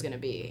the show's going to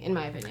be, in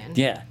my opinion.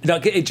 Yeah. No,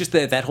 it just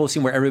that whole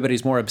scene where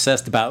everybody's more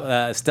obsessed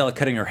about Stella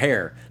cutting her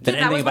hair than Yeah,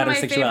 that anything was about one her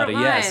of my sexuality.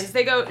 favorite lines. Yes.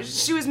 They go,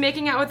 she was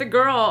making out with a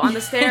girl on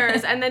the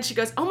stairs, and then she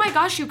goes, "Oh my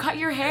gosh, you cut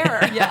your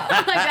hair!" Yeah.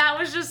 like that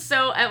was just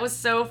so. It was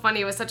so funny.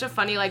 It was such a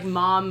funny like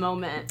mom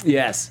moment.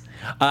 Yes.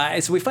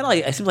 So we finally,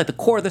 it seems like the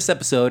core of this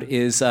episode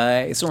is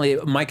it's only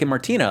Mike and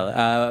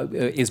Martina.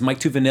 Is Mike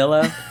too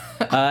vanilla?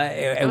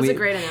 That was a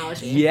great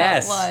analogy.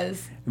 Yes. That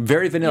was.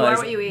 Very You vanilla. are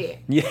what you eat.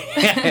 Yeah,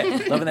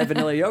 loving that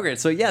vanilla yogurt.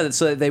 So yeah,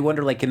 so they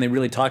wonder like, can they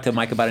really talk to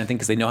Mike about anything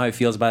because they know how he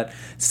feels about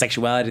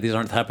sexuality. These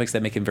aren't topics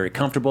that make him very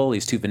comfortable.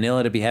 He's too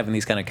vanilla to be having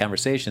these kind of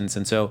conversations,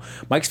 and so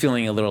Mike's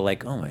feeling a little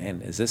like, oh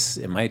man,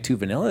 am I too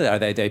vanilla? Are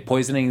they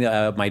poisoning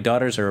my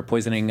daughters or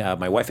poisoning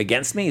my wife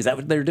against me? Is that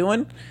what they're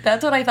doing?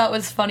 That's what I thought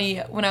was funny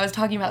when I was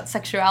talking about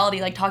sexuality,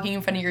 like talking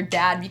in front of your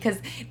dad, because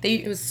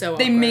it was so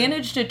they awkward.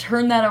 managed to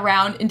turn that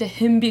around into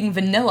him being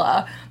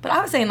vanilla. But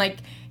I was saying, like,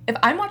 if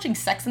I'm watching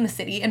Sex in the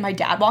City and my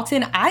dad walks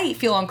in, I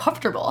feel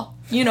uncomfortable,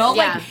 you know?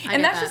 Yeah, like, I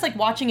and get that's just that. like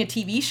watching a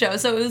TV show.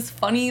 So it was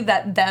funny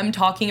that them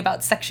talking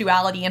about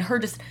sexuality and her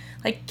just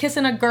like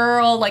kissing a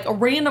girl, like a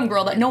random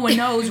girl that no one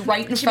knows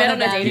right in front of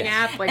met on them. a dating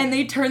app, like- and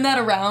they turned that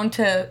around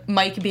to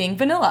Mike being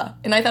vanilla.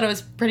 And I thought it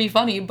was pretty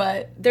funny,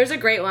 but There's a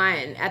great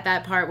line at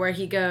that part where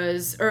he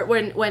goes, or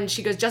when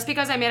she goes, just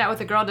because I made out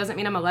with a girl doesn't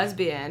mean I'm a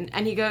lesbian.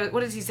 And he goes,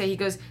 what does he say? He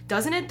goes,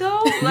 doesn't it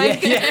though? Like,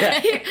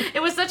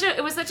 it was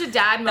such a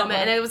dad moment,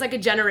 and it was like a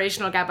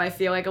generational gap. I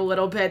feel like a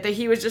little bit that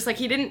he was just like,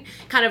 he didn't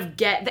kind of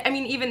get. I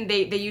mean, even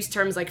they use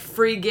terms like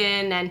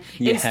freegan and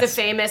Insta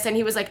famous, and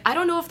he was like, I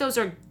don't know if those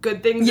are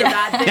good things or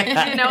bad things.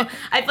 You know,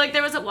 I feel like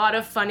there was a lot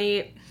of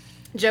funny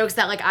jokes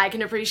that like I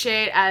can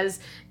appreciate as,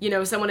 you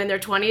know, someone in their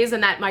 20s,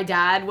 and that my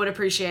dad would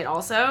appreciate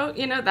also.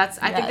 You know,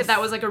 I think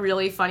that was like a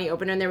really funny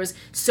opener, and there was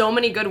so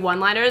many good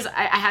one-liners.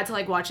 I had to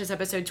like watch this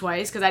episode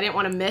twice because I didn't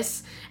want to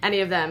miss any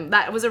of them.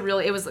 That was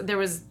there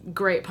was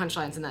great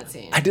punchlines in that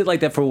scene. I did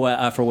like that for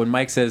when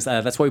Mike says,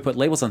 that's why we put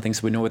labels on things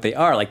so we know what they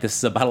are. Like, this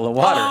is a bottle of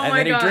water. Oh and my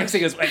then he gosh. drinks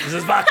and goes, wait, this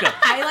is vodka.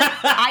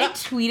 I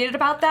tweeted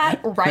about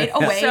that right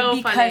away So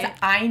because funny.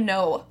 I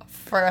know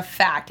for a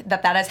fact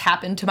that has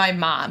happened to my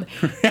mom.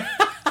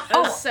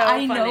 So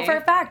I know funny. for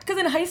a fact because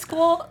in high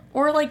school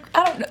or like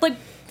I don't know, like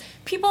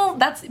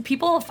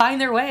people find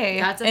their way.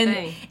 That's a and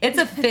thing. It's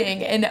a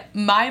thing. And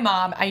my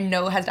mom, I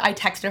know I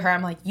texted her.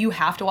 I'm like, you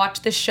have to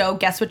watch this show.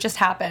 Guess what just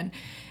happened?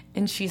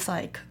 And she's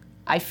like,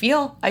 I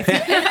feel.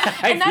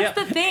 And that's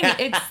the thing.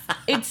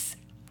 It's.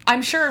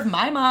 I'm sure if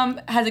my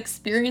mom has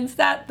experienced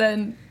that,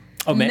 then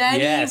many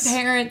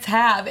parents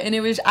have. And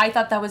I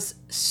thought that was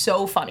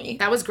so funny.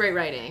 That was great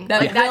writing.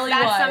 That like, really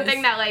that's was.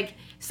 something that like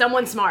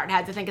someone smart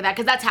had to think of that,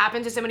 because that's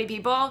happened to so many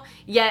people.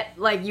 Yet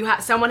like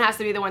someone has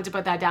to be the one to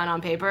put that down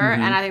on paper,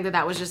 and I think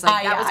that was just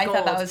like that was I gold.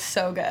 thought that was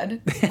so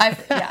good.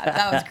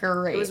 That was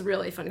great. It was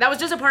really funny. That was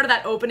just a part of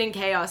that opening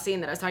chaos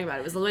scene that I was talking about.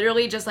 It was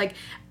literally just like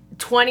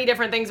 20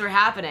 different things were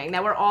happening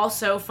that were all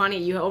so funny.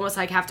 You almost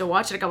like have to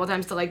watch it a couple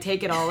times to like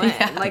take it all in.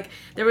 Yeah. Like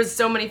there was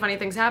so many funny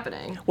things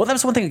happening. Well, that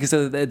was one thing, because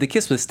the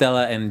kiss with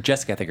Stella and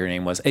Jessica, I think her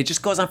name was, it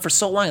just goes on for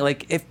so long.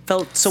 Like, it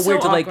felt so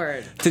weird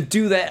awkward. to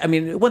do that. I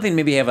mean, one thing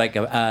maybe you have like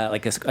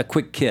a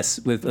quick kiss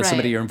with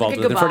somebody you're involved Like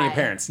a with in front of your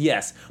goodbye. parents.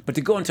 Yes. But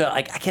to go into,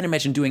 like, I can't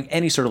imagine doing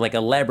any sort of like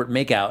elaborate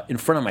makeout in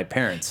front of my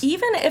parents.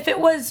 Even if it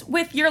was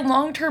with your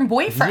long-term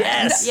boyfriend.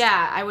 Yes.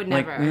 Yeah, I would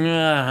Like, never.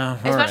 all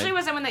Especially right.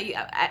 with someone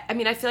that I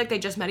mean, I feel like they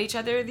just met each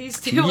other, these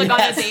two, like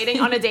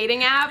on a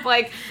dating app.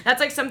 Like that's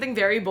like something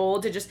very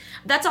bold to just.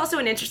 That's also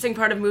an interesting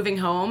part of moving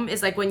home,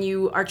 is like when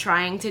you are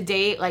trying to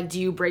date, like do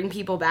you bring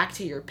people back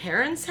to your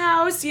parents'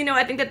 house? You know,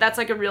 I think that's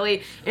like a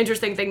really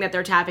interesting thing that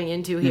they're tapping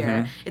into here.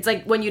 Mm-hmm. It's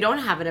like when you don't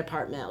have an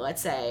apartment,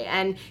 let's say,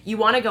 and you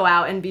want to go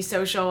out and be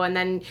social, and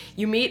then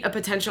you meet a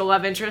potential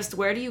love interest.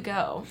 Where do you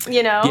go?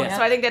 You know. Yeah.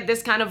 So I think that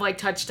this kind of like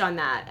touched on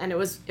that, and it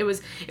was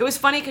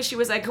funny because she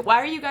was like, "Why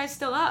are you guys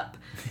still up?"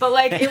 But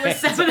like it was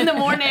 7 a.m.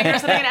 or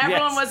something, and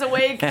everyone was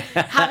awake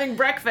having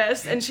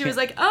breakfast, and she was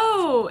like,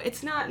 "Oh,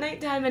 it's not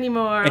nighttime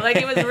anymore." Like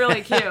it was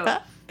really cute.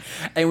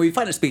 And we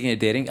find out, speaking of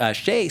dating,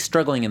 Shay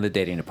struggling in the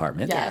dating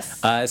department. Yes.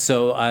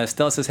 So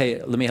Stella says,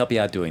 hey, let me help you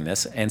out doing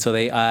this. And so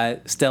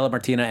Stella,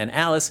 Martina, and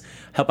Alice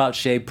help out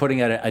Shay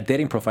putting out a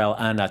dating profile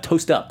on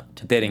Toast Up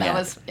dating That app.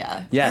 was,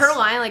 yeah. Yes. Her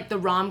line, like the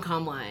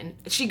rom-com line,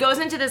 she goes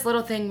into this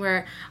little thing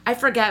where I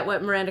forget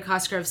what Miranda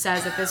Cosgrove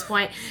says at this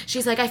point.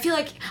 She's like, I feel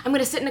like I'm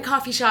gonna sit in a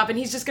coffee shop and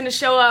he's just gonna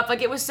show up.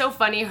 Like it was so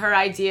funny, her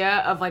idea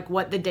of like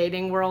what the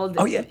dating world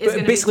Oh, yeah. is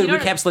gonna Basically be. You know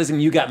what I- recapitulating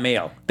You Got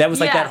Mail. That was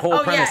like that whole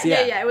premise.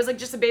 Yeah. It was like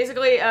just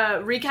basically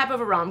a recap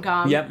of a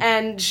rom-com. Yep.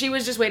 And she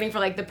was just waiting for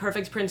like the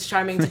perfect Prince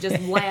Charming to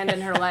just land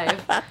in her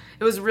life.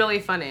 It was really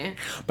funny.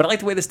 But I like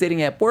the way this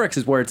dating app works,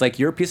 is where it's like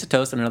you're a piece of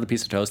toast and another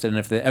piece of toast, and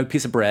if a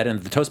piece of bread, and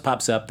if the toast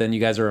pops up, then you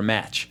guys are a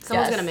match.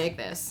 Someone's Yes. gonna make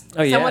this.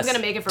 Oh, yes. Someone's gonna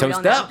make it for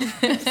Toast real up.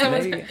 now.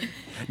 Someone's gonna-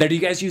 Now, do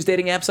you guys use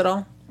dating apps at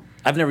all?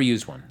 I've never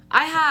used one.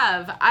 I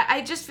have.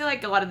 I just feel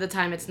like a lot of the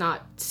time it's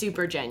not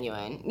super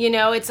genuine. You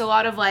know, it's a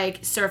lot of like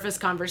surface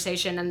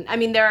conversation. And I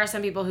mean, there are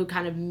some people who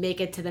kind of make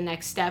it to the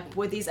next step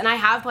with these. And I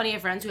have plenty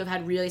of friends who have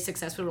had really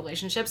successful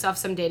relationships off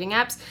some dating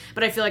apps,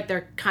 but I feel like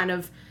they're kind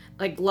of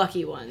like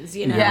lucky ones,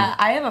 you know? Yeah,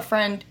 I have a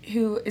friend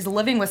who is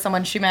living with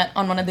someone she met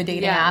on one of the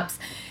dating Yeah. apps.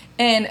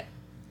 And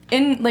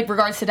in like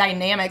regards to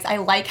dynamics, I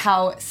like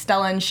how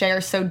Stella and Shay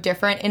are so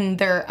different in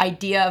their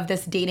idea of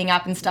this dating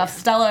app and stuff. Yeah.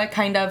 Stella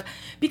kind of,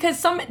 because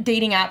some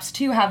dating apps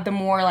too have the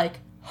more like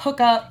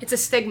hookup. It's a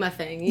stigma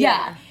thing.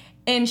 Yeah.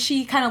 And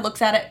she kind of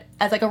looks at it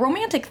as like a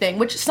romantic thing,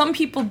 which some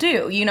people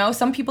do, you know?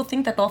 Some people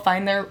think that they'll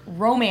find their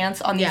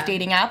romance on these Yeah.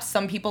 dating apps.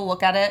 Some people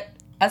look at it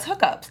as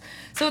hookups.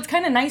 So it's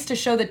kind of nice to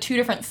show the two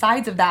different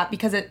sides of that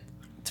because it's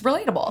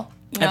relatable,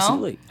 you know?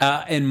 Absolutely.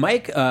 And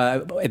Mike,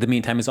 at the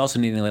meantime, is also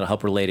needing a little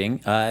help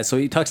relating. So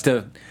he talks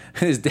to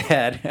his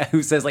dad,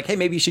 who says, like, hey,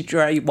 maybe you should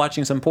try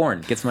watching some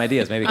porn. Get some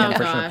ideas. Maybe Oh, for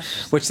gosh.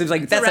 sure. Which seems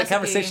like that's that recipe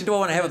conversation do I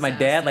want to have with my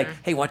dad? Like,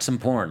 disaster. hey, watch some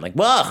porn. Like,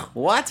 whoa,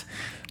 what?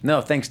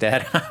 No, thanks,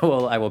 Dad.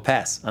 I will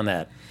pass on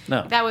that.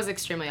 No. That was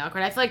extremely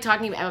awkward. I feel like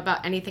talking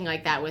about anything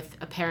like that with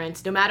a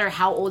parent, no matter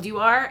how old you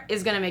are,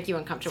 is going to make you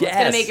uncomfortable. It's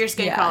going Yes. to make your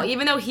skin Yeah. crawl.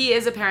 Even though he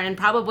is a parent and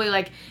probably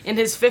like in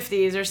his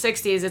 50s or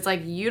 60s, it's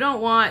like you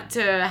don't want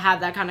to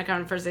have that kind of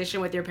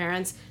conversation with your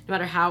parents, no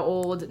matter how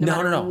old, no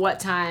matter no. what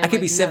time. I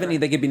could be like, 70,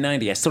 they could be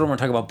 90. I still don't want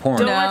to talk about porn.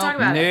 Don't want to talk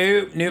about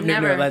it. Nope.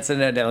 Never. Let's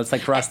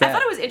like cross that. I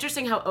thought it was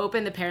interesting how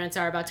open the parents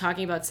are about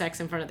talking about sex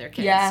in front of their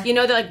kids. Yeah. You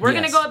know, they're like, we're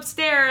Yes. gonna go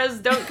upstairs.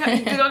 Don't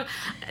come.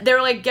 They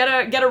were like,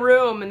 get a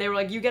room, and they were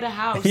like, you get a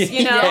house.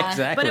 You know. Yeah,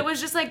 exactly. But it was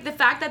just like the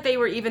fact that they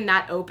were even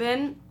that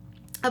open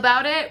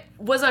about it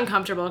was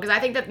uncomfortable, because I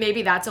think that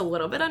maybe that's a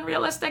little bit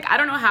unrealistic. I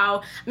don't know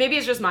how. Maybe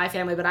it's just my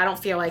family, but I don't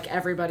feel like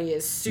everybody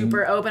is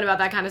super open about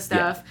that kind of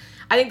stuff. Yeah.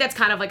 I think that's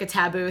kind of like a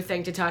taboo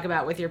thing to talk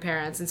about with your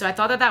parents, and so I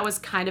thought that was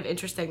kind of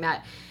interesting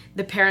that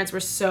the parents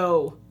were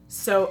so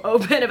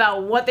open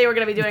about what they were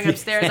going to be doing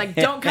upstairs. Like,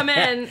 don't come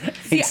in.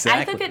 See,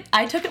 Exactly.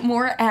 I took it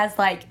more as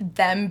like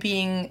them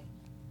being,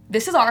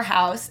 this is our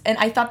house, and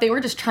I thought they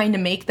were just trying to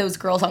make those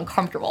girls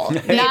uncomfortable.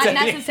 Not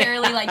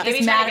necessarily like Maybe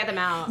this trying to matter. get them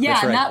out. Yeah,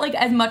 That's right. not like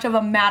as much of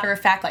a matter of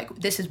fact, like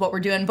this is what we're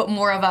doing, but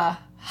more of a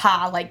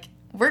like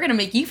we're gonna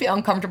make you feel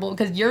uncomfortable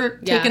because you're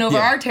taking over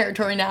Yeah. our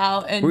territory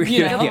now, and We're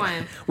you gonna, know.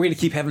 yeah. we're gonna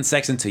keep having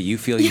sex until you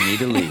feel you need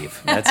to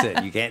leave. That's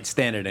it. You can't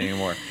stand it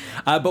anymore.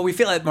 But we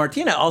feel like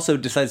Martina also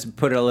decides to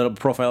put a little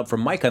profile up for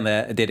Mike on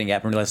the dating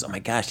app and realize, oh my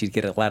gosh, he'd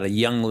get a lot of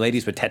young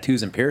ladies with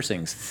tattoos and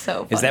piercings.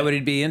 So Is that funny. what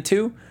he'd be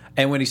into?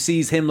 And when he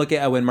sees him looking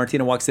at, when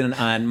Martina walks in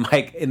on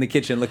Mike in the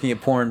kitchen looking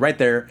at porn right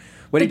there,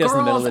 what he The does in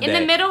the middle of girls the day. In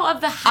the middle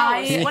of the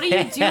house. What are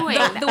you doing?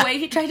 The way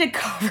he tried to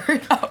cover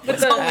it up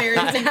was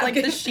hilarious. It's like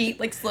the sheet,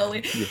 like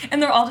slowly, and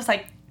they're all just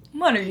like,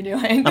 "What are you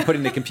doing?" I'm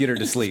putting the computer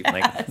to sleep.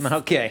 Like,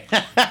 okay.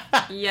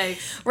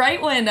 Yikes.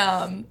 Right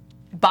when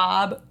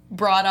Bob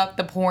brought up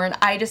the porn,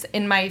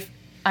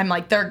 I'm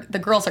like, the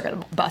girls are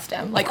gonna bust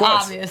him. Like, course.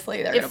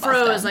 obviously they're It gonna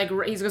froze. bust him.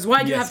 Like, he goes,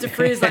 why'd you Yes. have to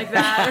freeze like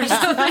that? Or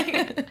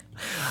something.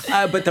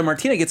 But the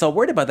Martina gets all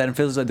worried about that and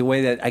feels like the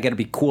way that I got to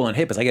be cool and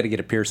hip is I got to get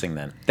a piercing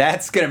then.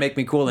 That's going to make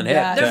me cool and hip.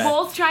 Yeah. They're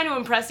both trying to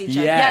impress each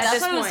other. Yes. Yeah, at that's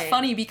this why it was point.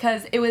 funny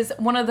because it was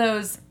one of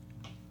those.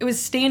 It was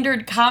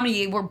standard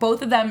comedy where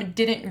both of them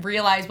didn't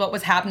realize what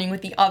was happening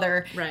with the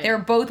other. Right. They were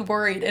both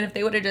worried, and if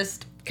they would have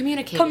just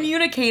Communicated.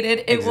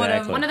 it would have.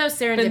 Exactly. One of those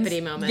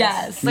serendipity moments.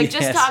 Yes. Like,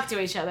 just Yes. talk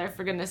to each other,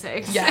 for goodness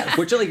sakes. Yes.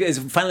 Which really is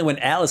finally when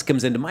Alice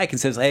comes into Mike and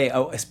says, hey,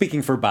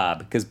 speaking for Bob,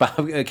 because Bob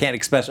can't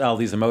express all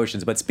these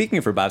emotions, but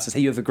speaking for Bob, says,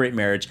 hey, you have a great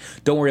marriage.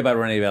 Don't worry about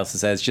what anybody else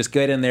says. Just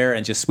get in there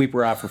and just sweep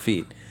her off her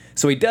feet.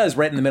 So he does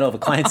right in the middle of a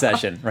client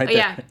session, right there.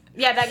 Yeah.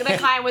 Yeah, the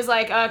client was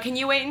like, can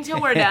you wait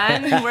until we're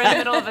done? We're in the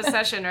middle of a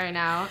session right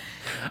now.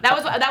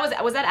 Was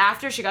that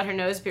after she got her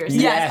nose pierced?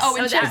 Yes. Yes. Oh,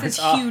 and she has this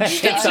huge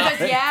She stuff.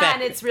 goes, yeah,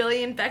 and it's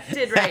really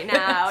infected right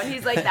now. And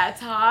he's like, that's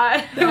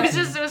hot.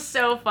 It was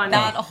so funny.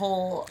 That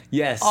whole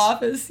Yes.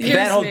 office.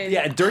 That whole, amazing.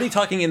 yeah, dirty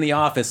talking in the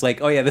office,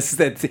 like, oh yeah, this is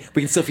that.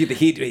 We can still feel the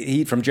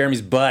heat from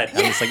Jeremy's butt.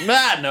 I'm just like,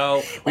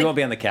 no, we won't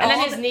be on the couch. and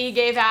then his knee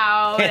gave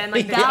out, and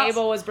like the That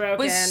table was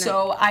broken.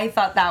 I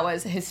thought that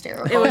was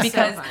hysterical It was so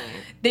because funny.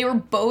 they were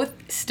both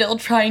still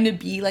trying to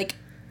be like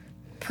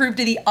prove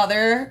to the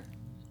other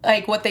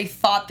like what they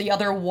thought the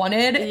other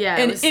wanted. Yeah,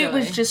 it and was it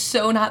was silly. just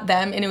so not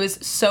them, and it was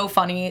so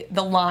funny.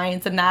 The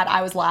lines and that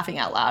I was laughing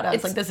out loud. I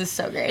was like, this is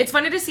so great. It's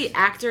funny to see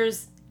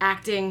actors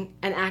acting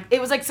and act.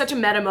 It was like such a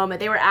meta moment.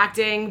 They were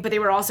acting, but they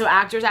were also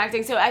actors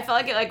acting. So I felt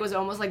like it like was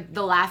almost like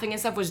the laughing and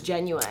stuff was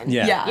genuine.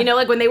 Yeah. You know,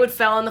 like when they would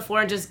fell on the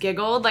floor and just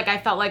giggled, like I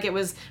felt like it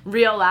was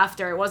real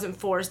laughter. It wasn't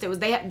forced. It was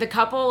the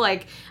couple,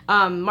 like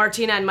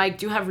Martina and Mike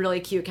do have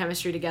really cute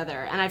chemistry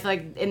together. And I feel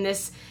like in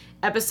this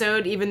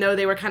episode, even though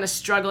they were kind of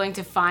struggling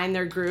to find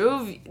their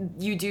groove,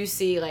 you do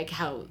see like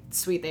how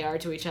sweet they are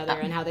to each other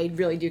and how they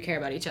really do care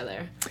about each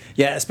other.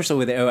 Yeah, especially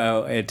with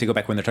to go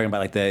back when they're talking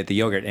about like the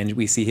yogurt, and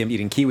we see him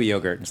eating kiwi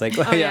yogurt. It's like,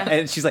 oh, yeah. yeah.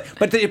 And she's like,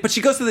 but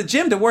she goes to the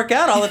gym to work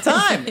out all the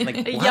time. I'm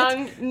like, A what?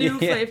 young new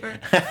Yeah.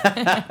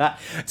 flavor.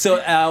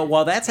 So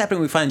while that's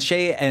happening, we find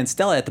Shay and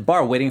Stella at the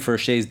bar waiting for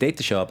Shay's date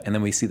to show up, and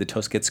then we see the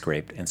toast get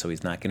scraped, and so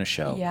he's not going to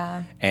show.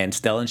 Yeah. And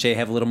Stella and Shay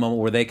have a little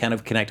moment where they kind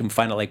of connect and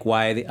find out like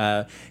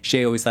why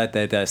Shay always thought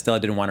that Stella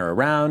didn't want her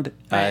around.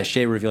 Right.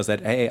 Shay reveals that,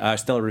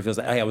 Stella reveals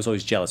that, hey, I was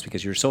always jealous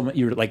because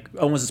you're like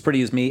almost as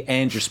pretty as me,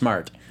 and you're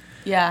smart.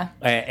 yeah.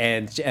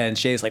 And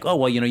Shay's like, oh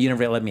well, you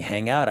never let me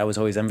hang out. I was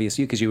always envious of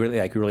you because you're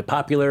really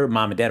popular.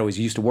 Mom and Dad always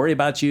used to worry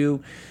about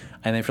you,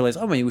 and then realized,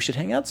 oh, maybe we should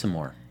hang out some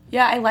more.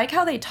 Yeah, I like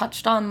how they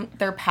touched on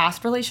their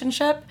past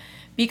relationship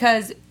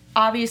because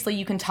obviously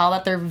you can tell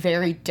that they're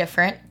very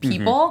different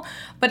people,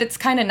 but it's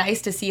kind of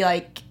nice to see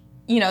like,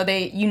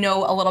 they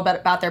a little bit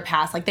about their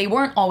past. Like they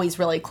weren't always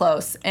really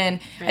close.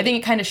 And I think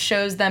it kind of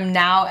shows them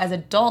now as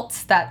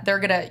adults that they're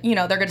going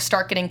to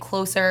start getting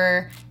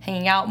closer,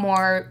 hanging out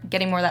more,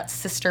 getting more of that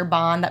sister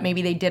bond that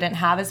maybe they didn't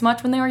have as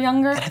much when they were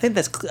younger. I think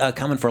that's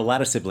common for a lot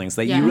of siblings.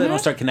 That Yeah. you really don't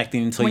start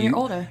connecting until When you're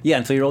older. Yeah,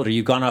 until you're older.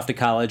 You've gone off to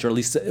college, or at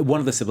least one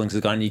of the siblings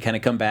has gone. And you kind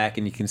of come back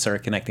and you can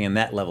start connecting on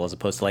that level, as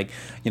opposed to like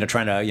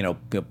trying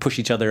to push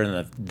each other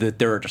in the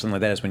dirt or something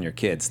like that. As when you're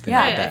kids. Things Yeah.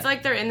 like Right, that. it's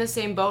like they're in the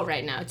same boat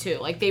right now too.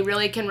 Like they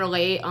really can relate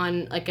relate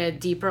on like a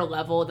deeper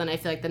level than I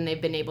feel like than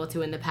they've been able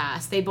to in the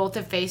past. They both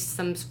have faced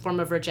some form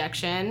of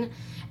rejection,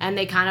 and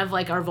they kind of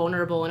like are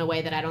vulnerable in a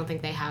way that I don't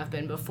think they have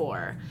been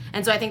before.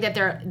 And so I think that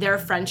their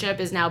friendship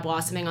is now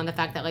blossoming on the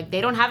fact that like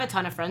they don't have a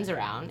ton of friends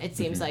around. It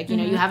seems like, you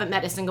know, you haven't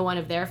met a single one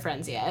of their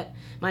friends yet,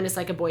 minus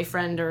like a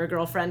boyfriend or a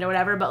girlfriend or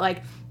whatever, but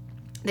like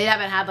they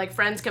haven't had like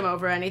friends come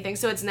over or anything.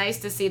 So it's nice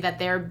to see that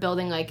they're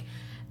building like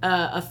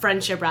a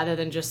friendship rather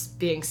than just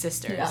being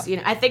sisters. Yeah. You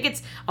know, I think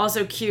it's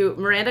also cute.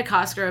 Miranda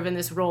Cosgrove in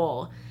this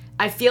role,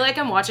 I feel like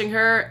I'm watching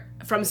her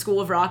from School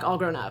of Rock all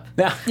grown up.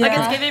 Yeah. Like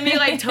it's giving me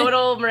like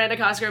total Miranda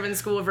Cosgrove in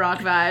School of Rock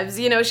vibes.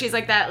 You know, she's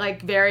like that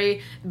like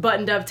very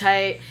buttoned up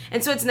tight.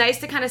 And so it's nice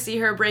to kind of see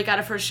her break out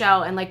of her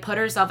shell and like put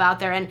herself out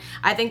there. And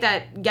I think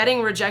that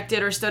getting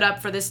rejected or stood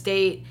up for this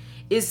date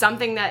is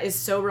something that is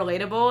so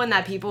relatable, and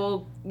that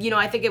people, you know,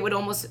 I think it would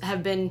almost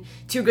have been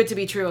too good to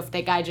be true if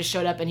that guy just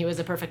showed up and he was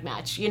a perfect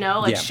match, you know?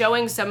 Like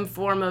showing some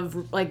form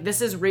of like,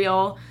 this is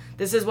real,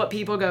 this is what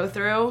people go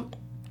through.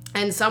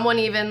 And someone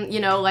even,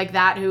 you know, like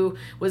that who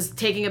was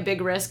taking a big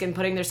risk and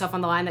putting themselves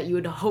on the line that you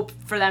would hope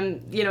for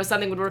them, you know,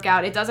 something would work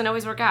out. It doesn't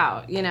always work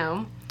out, you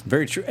know?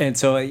 Very true. And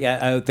so,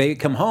 they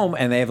come home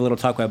and they have a little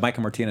talk with Mike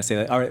and Martina,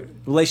 say, all right,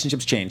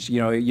 relationships changed.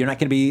 You know, you're not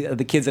going to be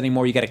the kids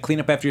anymore. You got to clean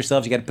up after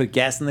yourselves. You got to put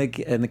gas in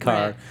the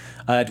car.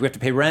 Right. Do we have to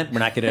pay rent? We're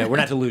not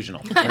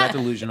delusional. We're not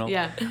delusional.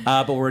 Yeah.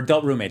 But we're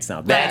adult roommates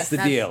now. That's the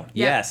deal. Yep.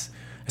 Yes.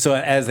 So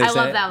as they say, I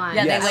love that line.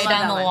 Yeah, Yes. they lay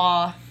down the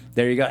law.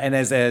 There you go. And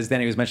as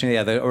Danny was mentioning,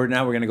 or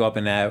now we're going to go up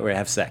and we're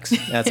have sex.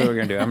 That's what we're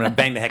going to do. I'm going to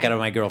bang the heck out of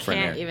my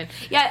girlfriend Can't here. even.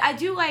 Yeah, I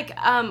do like,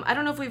 I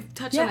don't know if we've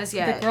touched on this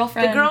yet. the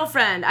girlfriend. The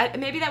girlfriend.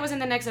 Maybe that was in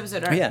the next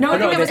episode. Or, Yeah. No, Oh, I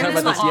think no, that was they in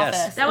talk the about this,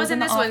 yes. office. That was in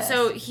the this one. office.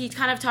 So he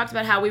kind of talked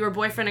about how we were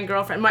boyfriend and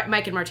girlfriend.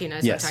 Mike and Martina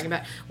is Yes. what I'm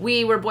talking about.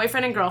 We were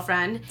boyfriend and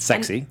girlfriend.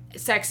 Sexy.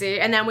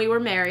 And then we were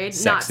married.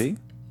 Sexy. Not,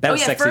 That was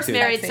yeah, sexy first too.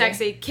 married, Sexy.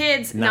 sexy.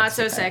 Kids, not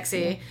so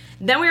sexy.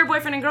 Then we were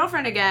boyfriend and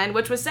girlfriend again,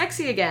 which was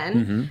sexy again.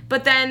 Mm-hmm.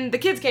 But then the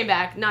kids came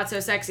back, not so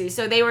sexy.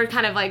 So they were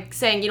kind of like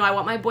saying, you know, I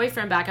want my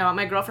boyfriend back, I want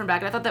my girlfriend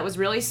back. And I thought that was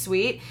really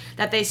sweet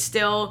that they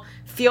still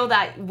feel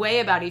that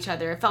way about each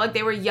other. It felt like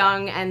they were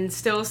young and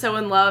still so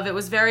in love. It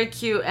was very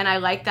cute, and I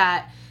like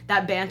that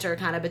banter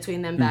kind of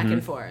between them back Mm-hmm.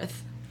 and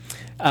forth.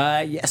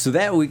 So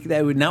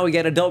now we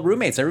get adult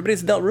roommates.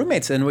 Everybody's adult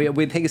roommates, and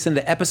we take us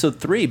into episode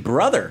 3,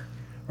 Brother,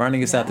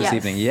 rounding us out this Yes.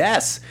 evening.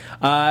 Yes.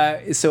 Now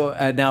it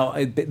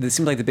seems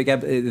like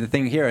the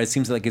thing here. It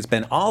seems like it's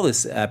been all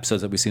this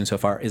episodes that we've seen so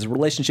far is a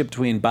relationship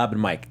between Bob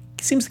and Mike.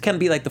 It seems to kind of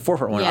be like the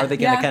forefront one. Yeah. Are they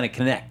going to Yeah. kind of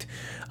connect?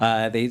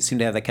 They seem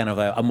to have that kind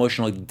of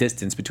emotional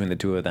distance between the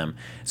two of them.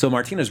 So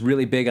Martina's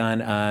really big on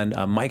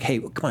Mike. Hey,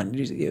 come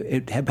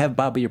on, have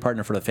Bob be your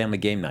partner for the family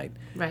game night.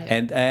 Right.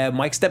 And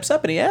Mike steps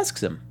up and he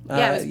asks him.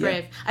 Yeah, it was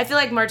brave. I feel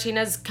like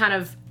Martina's kind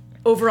of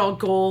overall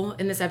goal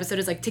in this episode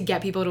is like to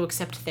get people to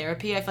accept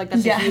therapy. I feel like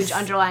that's Yes, a huge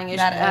underlying issue,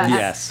 that is.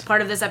 Yes.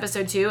 part of this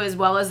episode too, as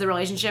well as the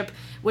relationship,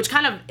 which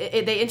kind of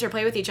they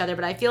interplay with each other.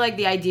 But I feel like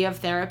the idea of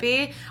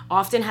therapy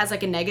often has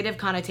like a negative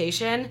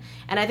connotation,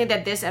 and I think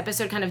that this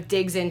episode kind of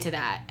digs into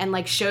that and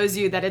like shows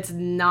you that it's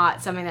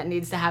not something that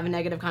needs to have a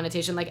negative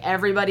connotation. Like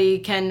everybody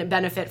can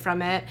benefit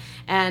from it,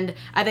 and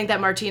I think that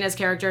Martina's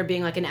character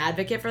being like an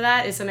advocate for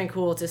that is something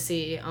cool to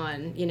see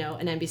on, you know,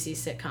 an NBC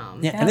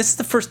sitcom. Yeah, and this is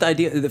the first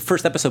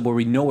episode where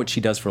we know what she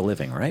does for a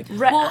living, right?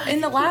 Right. Well,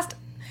 in the last,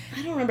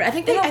 I don't remember. I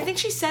think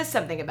she says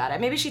something about it.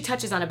 Maybe she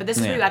touches on it, but this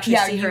is where you actually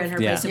Yeah, see her in her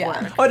place of yeah.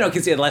 work. Oh no,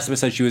 because the last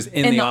episode she was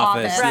in the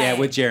office, office. yeah, Right.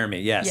 with Jeremy.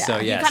 Yes, Yeah. so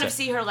You yeah, You kind so- of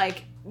see her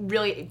like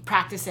really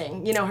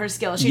practicing, you know, her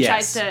skills. She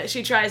Yes.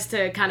 tries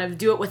to kind of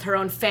do it with her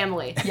own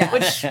family, Yeah.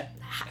 which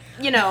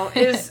you know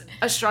is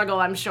a struggle,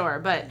 I'm sure,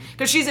 but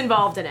because she's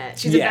involved in it,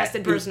 she's Yeah.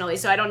 invested personally.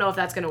 So I don't know if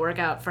that's going to work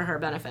out for her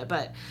benefit,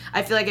 but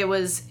I feel like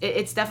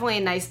it's definitely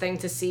a nice thing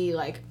to see,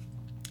 like,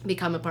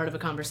 become a part of a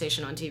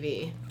conversation on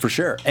TV. For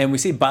sure. And we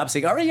see Bob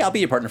saying, all right, I'll be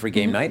your partner for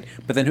game night.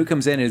 But then who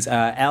comes in is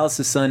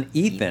Alice's son,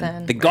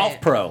 Ethan. The golf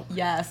Right. pro.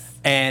 yes.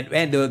 And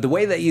the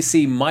way that you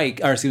see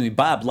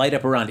Bob light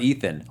up around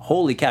Ethan,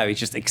 holy cow, he's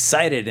just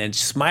excited and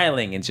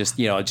smiling and just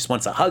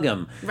wants to hug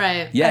him.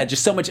 Right. Yeah,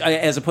 just so much,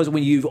 as opposed to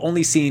when you've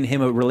only seen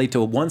him relate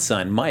to one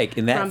son, Mike,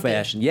 in that Grumpy.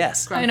 fashion.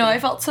 Yes. I know, I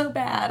felt so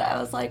bad. I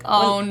was like,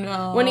 oh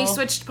no. When he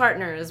switched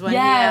partners, when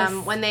Yes.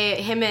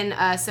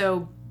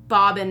 so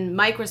Bob and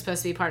Mike were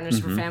supposed to be partners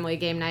Mm-hmm. for family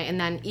game night, and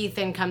then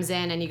Ethan comes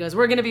in and he goes,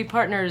 we're going to be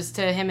partners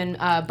to him and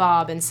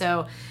Bob. And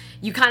so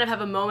you kind of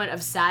have a moment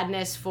of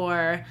sadness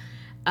for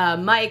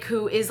Mike,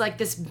 who is like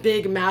this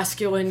big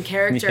masculine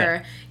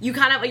character. Yeah. You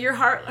kind of, your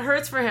heart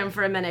hurts for him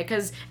for a minute,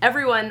 because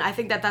everyone, I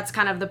think that's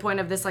kind of the point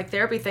of this like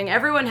therapy thing.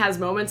 Everyone has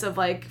moments of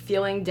like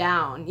feeling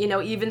down, you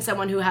know, even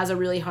someone who has a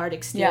really hard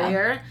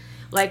exterior.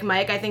 like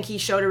Mike. I think he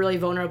showed a really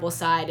vulnerable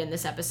side in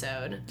this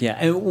episode. Yeah,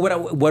 and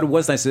what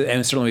was nice,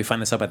 and certainly we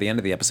find this out at the end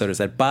of the episode, is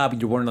that Bob,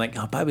 you're wondering like,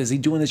 oh, Bob, is he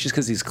doing this just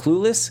because he's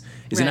clueless?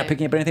 Is he not Right.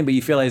 picking up anything? But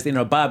you realize,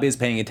 Bob is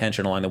paying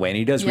attention along the way, and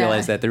he does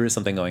realize that there is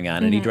something going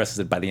on, and he addresses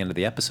it by the end of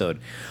the episode.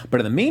 But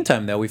in the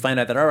meantime, though, we find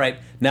out that, all right,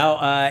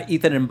 now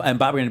Ethan and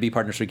Bob are going to be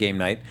partners for game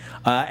night.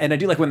 And I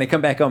do like when they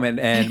come back home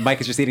and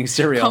Mike is just eating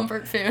cereal.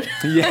 Comfort food.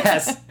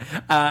 Yes.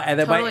 And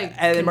then, Totally and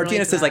then can Martina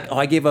relate to says, like, that. oh,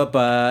 I gave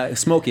up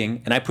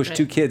smoking, and I pushed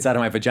 2 kids out of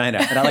my vagina.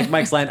 And I like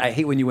Mike's line, I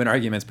hate when you win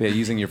arguments by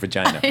using your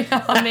vagina.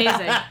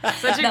 Amazing.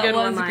 Such a That good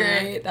was one.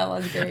 great. That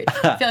was great.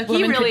 I feel like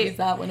women really- could use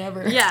that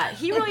whenever. Yeah,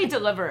 he really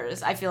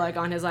delivers, I feel like,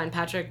 on his line,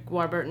 Patrick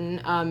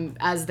Warburton,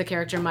 as the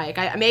character Mike.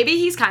 Maybe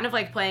he's kind of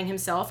like playing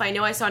himself. I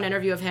know I saw an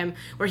interview of him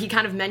where he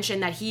kind of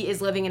mentioned that he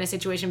is living in a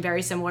situation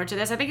very similar to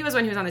this. I think it was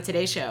when he was on the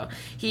Today Show.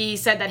 He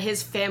said that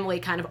his family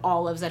kind of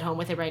all lives at home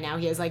with him right now.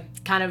 He has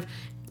like kind of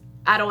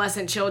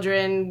adolescent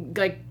children,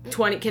 like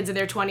 20 kids in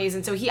their 20s,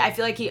 and so I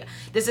feel like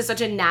this is such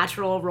a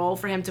natural role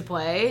for him to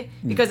play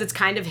because it's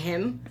kind of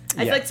him.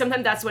 I feel like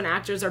sometimes that's when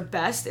actors are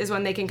best, is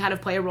when they can kind of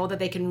play a role that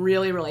they can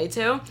really relate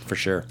to. For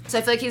sure. So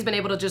I feel like he's been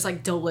able to just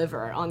like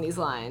deliver on these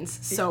lines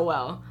so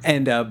well.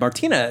 And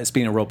Martina,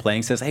 speaking of role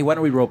playing, says, hey, why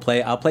don't we role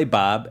play? I'll play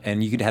Bob,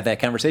 and you could have that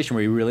conversation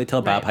where you really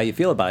tell Bob Right. how you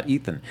feel about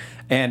Ethan.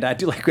 And I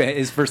do like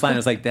his first line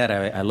was like, Dad,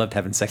 I loved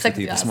having sex with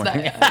you this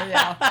morning.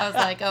 Yeah. I was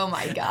like, oh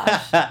my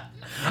gosh.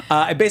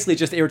 It basically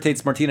just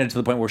irritates Martina to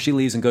the point where she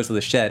leaves and goes to the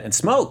shed and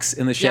smokes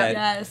in the shed.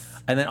 Yes.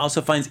 And then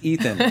also finds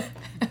Ethan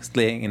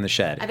laying in the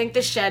shed. I think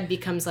the shed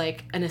becomes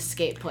like an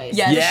escape place.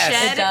 Yes, The Yes. it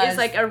shed does. is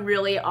like a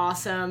really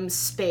awesome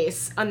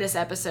space on this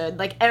episode.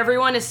 Like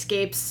everyone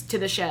escapes to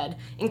the shed,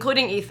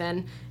 including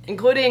Ethan,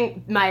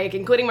 including Mike,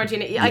 including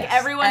Martina. Like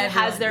everyone has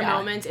Everyone, their yeah.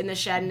 moments in the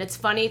shed, and it's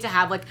funny to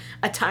have like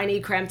a tiny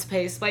cramped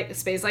space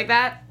like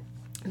that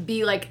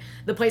be like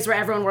the place where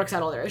everyone works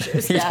out all their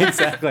issues. Yeah,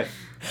 exactly.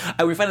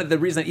 We find out the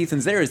reason that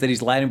Ethan's there is that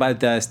he's lying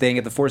about staying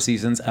at the Four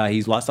Seasons.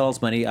 He's lost all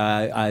his money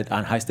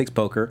on high stakes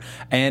poker,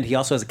 and he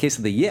also has a case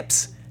of the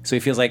yips. So he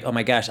feels like, oh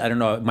my gosh, I don't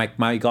know,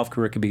 my golf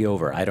career could be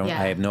over. I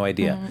have no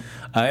idea.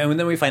 And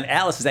then we find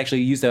Alice has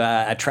actually used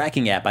a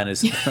tracking app on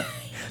his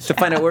to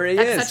find out where he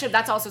is.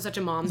 That's also such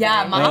a mom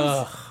Yeah, thing.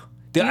 moms.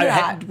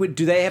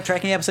 Do they have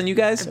tracking apps on you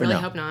guys? I really or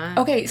no? hope not.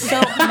 Okay,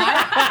 so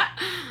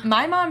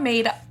my mom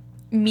made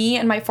me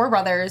and my 4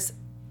 brothers.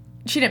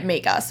 She didn't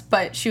make us,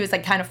 but she was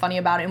like kind of funny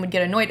about it and would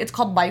get annoyed. It's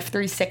called Life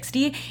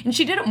 360, and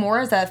she did it more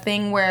as a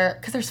thing where,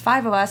 because there's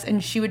 5 of us,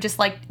 and she would just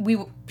like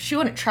she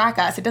wouldn't track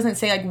us. It doesn't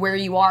say like where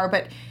you are,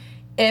 but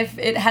if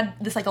it had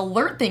this like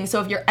alert thing, so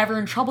if you're ever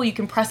in trouble, you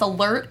can press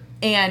alert,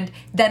 and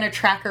then a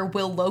tracker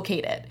will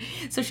locate it.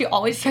 So she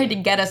always tried to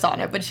get us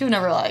on it, but she would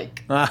never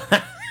like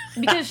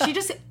because she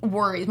just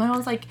worries. My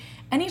mom's like,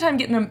 anytime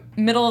getting a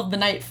middle of the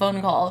night phone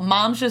call,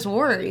 moms just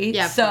worry.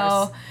 Yeah, of so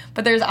course.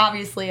 but there's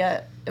obviously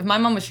if my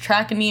mom was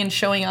tracking me and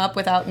showing up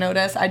without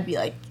notice, I'd be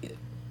like,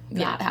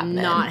 not happening.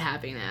 Not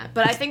having that.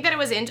 But I think that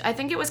I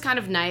think it was kind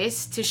of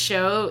nice to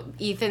show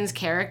Ethan's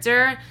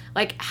character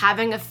like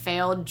having a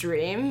failed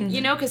dream, you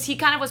know, because he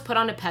kind of was put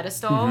on a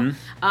pedestal.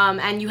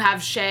 And you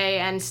have Shay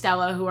and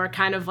Stella who are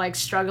kind of like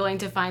struggling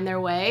to find their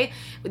way.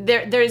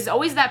 There's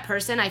always that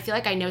person. I feel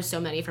like I know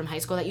so many from high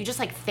school that you just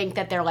like think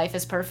that their life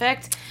is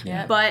perfect,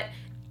 Yeah. but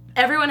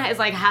everyone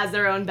has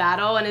their own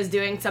battle and is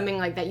doing something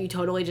like that you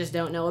totally just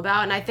don't know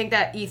about. And I think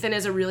that Ethan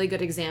is a really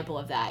good example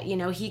of that. You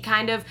know, he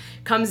kind of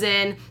comes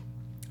in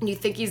and you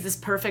think he's this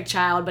perfect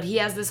child, but he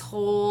has this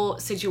whole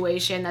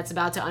situation that's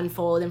about to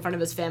unfold in front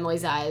of his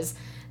family's eyes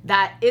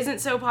that isn't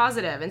so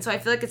positive. And so I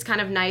feel like it's kind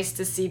of nice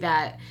to see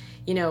that,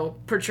 you know,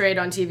 portrayed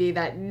on TV,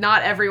 that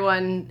not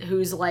everyone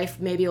whose life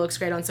maybe looks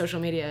great on social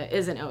media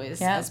isn't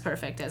always Yeah. as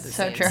perfect as it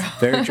So seems. true.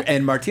 Very true.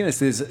 And Martinez,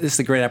 this is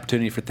a great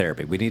opportunity for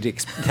therapy. We need to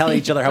tell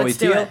each other how we Let's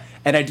do feel. it.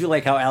 And I do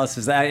like how Alice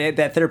is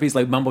that therapy is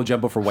like mumbo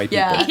jumbo for white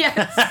Yeah. people.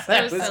 Yes,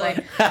 so was silly.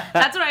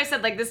 That's what I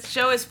said. Like, this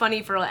show is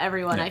funny for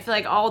everyone. I feel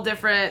like all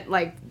different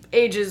like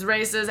ages,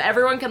 races,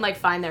 everyone can like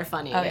find their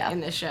funny yeah.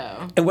 in this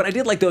show. And what I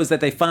did like though is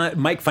that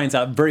Mike finds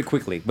out very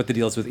quickly what the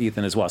deal is with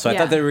Ethan as well. So I Yeah.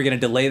 thought they were going to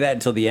delay that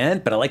until the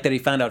end, but I like that he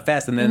found out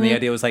fast. And then the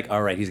idea was like,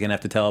 all right, he's going to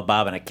have to tell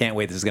Bob, and I can't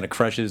wait. This is going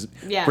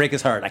to break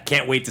his heart. I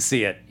can't wait to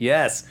see it.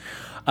 Yes.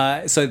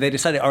 So they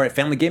decided, all right,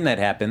 family game night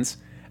happens.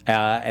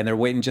 And they're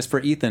waiting just for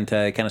Ethan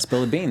to kind of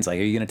spill the beans. Like,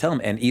 are you going to tell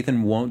him? And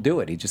Ethan won't do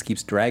it. He just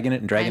keeps dragging it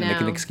and dragging it,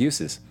 making know.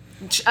 excuses.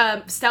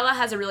 Stella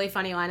has a really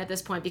funny line at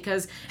this point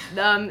because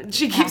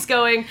she keeps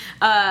going,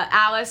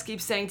 Alice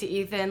keeps saying to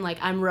Ethan, like,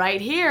 I'm right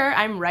here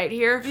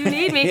if you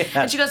need me. Yeah.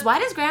 And she goes, why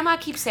does grandma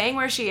keep saying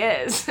where she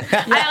is?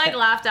 I like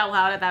laughed out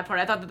loud at that part.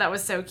 I thought that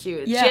was so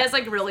cute. Yeah. She has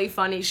like really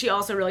funny, she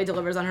also really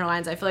delivers on her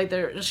lines. I feel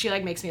like she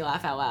like makes me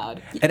laugh out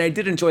loud. And I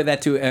did enjoy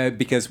that too,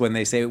 because when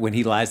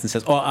he lies and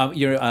says,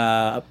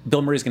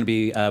 Bill Murray's going to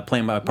be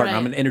playing my partner, Right.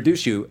 I'm going to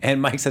introduce you.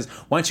 And Mike says,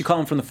 why don't you call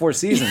him from the Four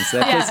Seasons?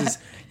 That place is,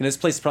 this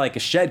place is probably like a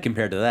shed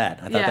compared to that.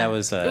 I thought that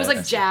was... it was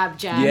like jab,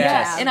 Yes.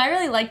 Yes, and I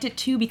really liked it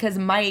too because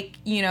Mike,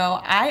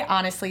 I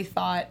honestly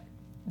thought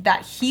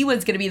that he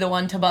was going to be the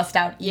one to bust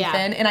out Ethan.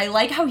 Yeah. And I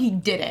like how he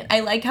didn't.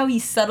 I like how he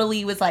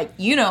subtly was like,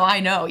 I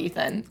know,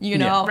 Ethan.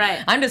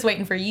 Right. I'm just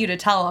waiting for you to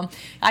tell him.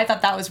 I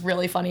thought that was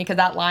really funny because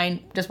that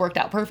line just worked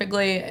out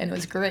perfectly and it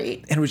was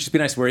great. And it would just be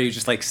nice where you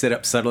just like sit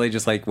up subtly,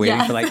 just like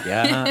waiting for like,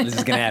 this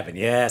is going to happen.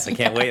 Yes, I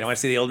can't wait. I want to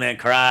see the old man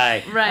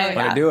cry. Right. I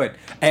want to do it.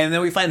 And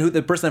then we find who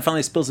the person that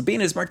finally spills the bean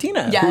is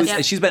Martina.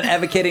 Yes. She's been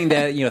advocating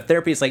that,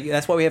 therapy is like,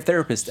 that's why we have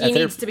therapists. He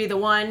needs to be the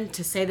one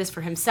to say this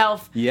for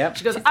himself. Yep.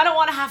 She goes, I don't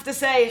want to have to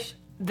say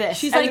this.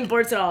 She's and like, then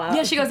blurts it all out.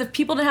 Yeah, she goes, if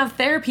people didn't have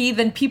therapy,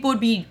 then people would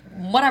be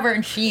whatever.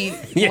 And she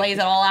lays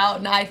it all out.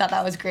 And I thought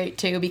that was great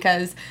too,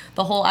 because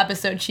the whole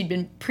episode she'd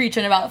been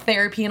preaching about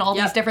therapy and all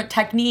these different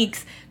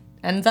techniques.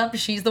 Ends up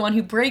she's the one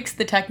who breaks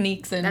the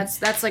techniques, and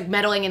that's like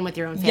meddling in with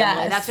your own family.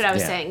 Yes. That's what I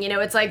was saying.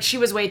 It's like she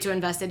was way too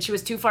invested. She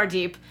was too far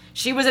deep.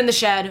 She was in the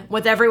shed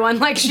with everyone.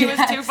 Like she was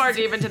too far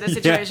deep into the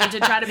situation to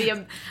try to be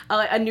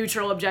a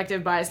neutral,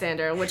 objective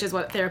bystander, which is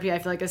what therapy I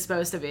feel like is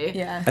supposed to be.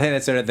 Yeah. I think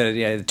that's sort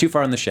of too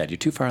far in the shed. You're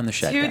too far in the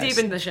shed. Too guys.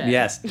 deep in the shed.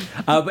 Yes.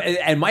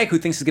 And Mike, who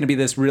thinks he's going to be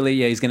this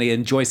really, he's going to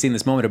enjoy seeing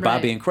this moment of Bob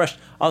Right. being crushed.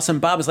 All of a sudden,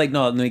 Bob is like,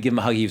 no, let me give him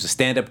a hug. He was a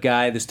stand-up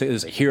guy. This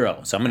is a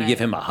hero, so I'm going to give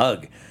him a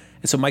hug.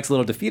 And so Mike's a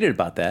little defeated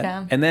about that.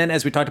 Yeah. And then,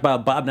 as we talked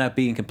about Bob not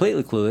being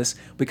completely clueless,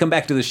 we come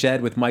back to the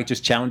shed with Mike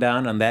just chowing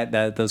down on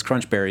those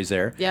crunch berries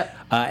there. Yep.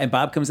 And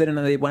Bob comes in and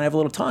they want to have a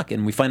little talk.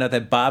 And we find out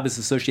that Bob has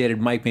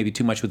associated Mike maybe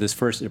too much with his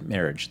first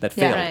marriage that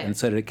failed. Right. And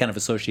so it kind of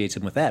associates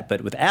him with that.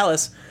 But with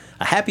Alice,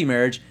 a happy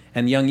marriage,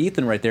 and young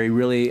Ethan right there, he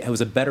really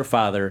was a better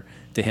father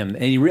to him.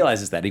 And he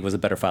realizes that he was a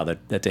better father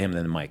to him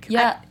than Mike.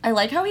 Yeah, I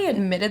like how he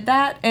admitted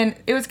that, and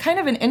it was kind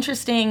of an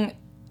interesting,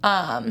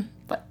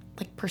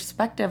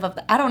 perspective of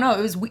I don't know.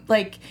 It was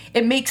like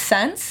it makes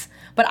sense,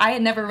 but I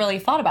had never really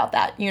thought about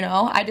that.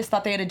 I just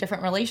thought they had a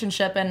different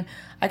relationship, and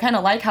I kind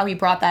of like how he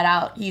brought that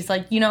out. He's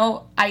like,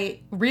 I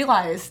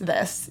realized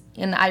this,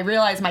 and I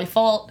realized my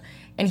fault.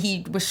 And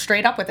he was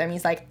straight up with him.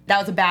 He's like, that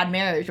was a bad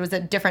marriage. It was a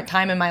different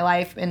time in my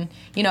life, and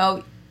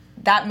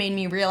that made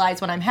me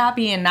realize when I'm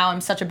happy, and now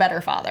I'm such a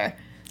better father.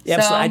 Yeah,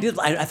 so I did.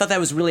 I thought that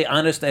was really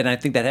honest, and I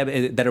think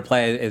that apply,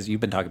 as you've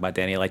been talking about,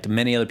 Danny, like to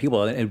many other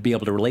people, and be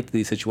able to relate to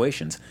these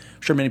situations.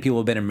 I'm sure many people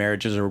have been in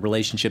marriages or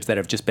relationships that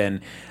have just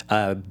been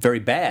very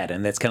bad,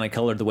 and that's kind of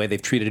colored the way they've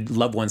treated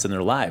loved ones in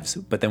their lives.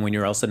 But then when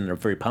you're all of a sudden in a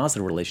very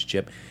positive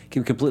relationship, it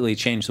can completely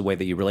change the way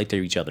that you relate to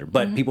each other.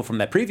 But people from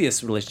that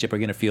previous relationship are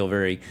going to feel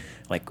very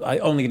like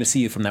only going to see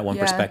you from that one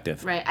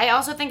perspective. Right. I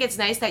also think it's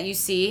nice that you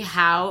see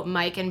how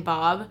Mike and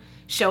Bob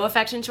show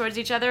affection towards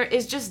each other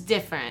is just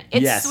different.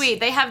 It's sweet.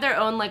 They have their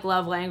own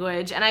love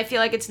language, and I feel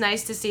like it's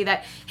nice to see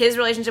that his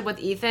relationship with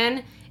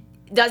Ethan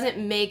doesn't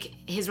make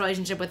his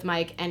relationship with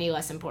Mike any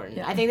less important.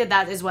 Yeah. I think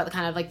that is what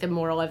kind of the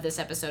moral of this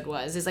episode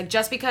was. Is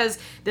just because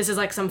this is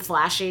some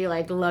flashy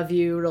love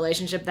you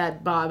relationship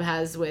that Bob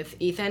has with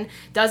Ethan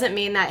doesn't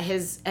mean that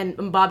his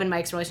and Bob and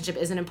Mike's relationship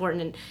isn't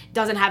important and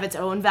doesn't have its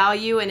own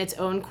value and its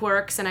own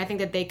quirks. And I think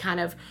that they kind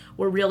of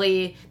were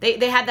really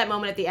they had that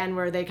moment at the end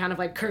where they kind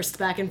of cursed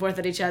back and forth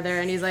at each other,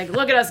 and he's like,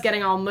 look at us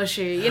getting all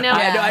mushy.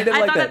 I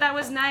thought that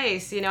was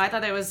nice. I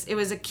thought it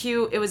was a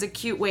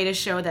cute way to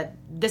show that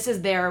this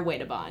is their way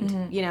to bond.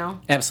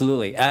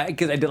 Absolutely,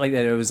 because I did like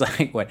that. It was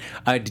like, what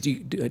did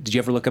you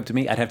ever look up to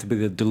me? I'd have to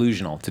be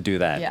delusional to do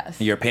that. Yes.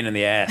 You're a pain in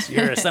the ass.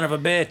 You're a son of a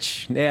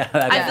bitch. Yeah.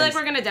 I feel like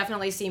we're gonna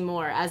definitely see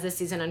more as this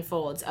season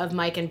unfolds of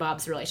Mike and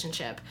Bob's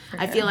relationship.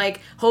 I feel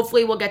like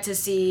hopefully we'll get to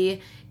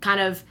see kind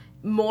of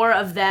more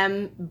of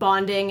them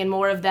bonding and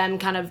more of them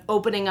kind of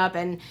opening up,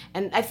 and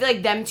I feel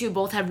like them two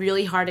both have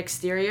really hard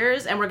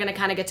exteriors, and we're gonna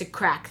kind of get to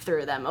crack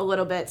through them a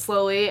little bit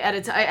slowly at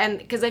a time. And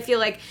because I feel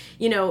like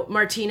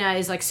Martina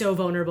is so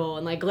vulnerable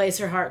and lays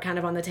her heart kind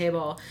of on the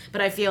table,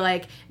 but I feel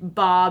like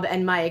Bob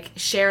and Mike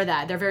share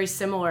that. They're very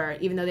similar,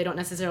 even though they don't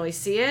necessarily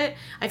see it.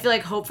 I feel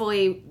like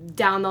hopefully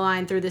down the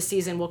line through this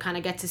season we'll kind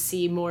of get to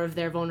see more of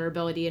their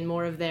vulnerability and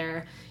more of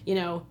their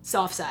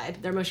soft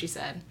side, their mushy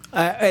side.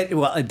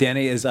 Well,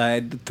 Danny is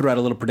threw out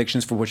a little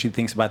predictions for what she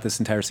thinks about this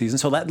entire season,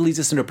 so that leads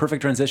us into a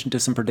perfect transition to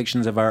some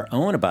predictions of our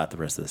own about the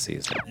rest of the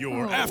season.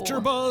 Your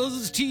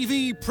AfterBuzz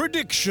TV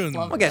predictions.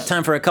 We got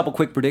time for a couple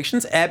quick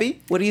predictions.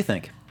 Abby, what do you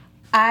think?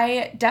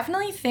 I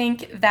definitely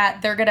think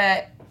that they're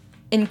gonna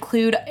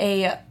include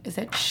is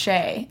it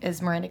Shay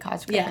is Miranda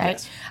Cosgrove, right?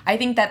 Yes. I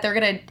think that they're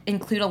gonna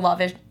include a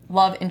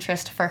love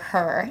interest for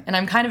her, and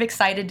I'm kind of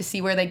excited to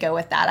see where they go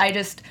with that.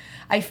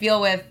 I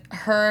feel with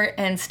her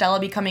and Stella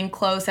becoming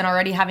close and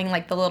already having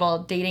the little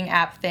dating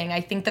app thing, I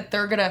think that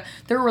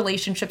their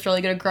relationship's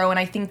really gonna grow, and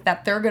I think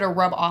that they're gonna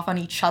rub off on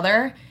each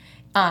other.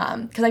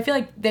 Because I feel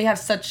like they have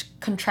such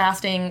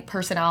contrasting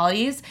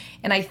personalities,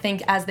 and I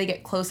think as they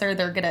get closer,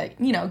 they're gonna,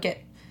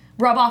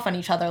 rub off on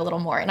each other a little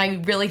more, and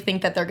I really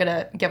think that they're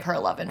gonna give her a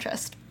love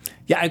interest.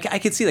 Yeah, I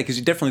could see that, because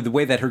definitely the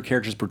way that her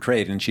character is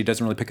portrayed, and she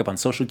doesn't really pick up on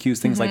social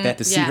cues, things like that.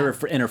 To see her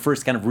in her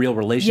first kind of real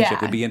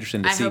relationship would be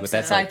interesting to see what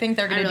that's So like. I think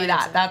they're going to do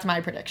that. That's my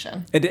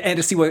prediction. And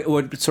to see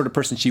what sort of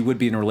person she would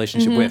be in a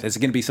relationship with. Is it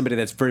going to be somebody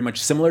that's very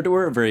much similar to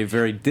her, or very,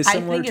 very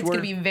dissimilar to her? I think it's going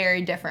to be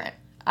very different.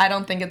 I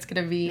don't think it's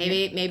going to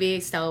be... Maybe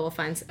Stella will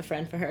find a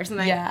friend for her or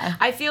something. Yeah.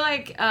 I feel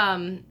like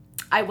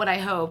what I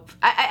hope.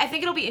 I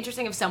think it'll be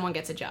interesting if someone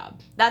gets a job.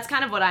 That's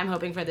kind of what I'm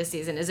hoping for this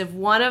season, is if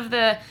one of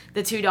the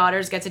two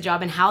daughters gets a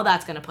job and how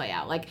that's going to play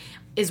out. Like,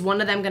 is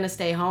one of them going to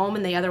stay home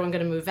and the other one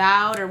going to move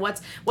out? Or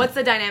what's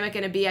the dynamic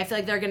going to be? I feel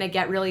like they're going to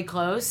get really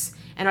close.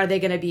 And are they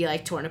going to be,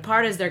 like, torn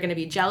apart? Is there going to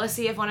be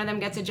jealousy if one of them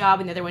gets a job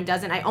and the other one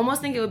doesn't? I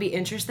almost think it would be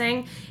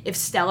interesting if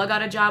Stella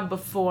got a job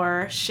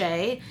before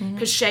Shay,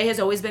 because Shay has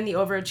always been the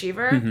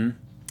overachiever.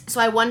 So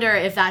I wonder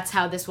if that's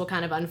how this will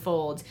kind of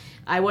unfold.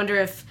 I wonder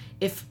if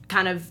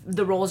kind of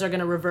the roles are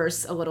going to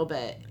reverse a little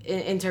bit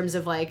in terms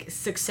of, like,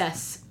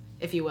 success,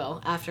 if you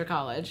will, after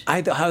college.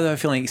 How do I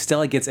feel like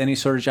Stella gets any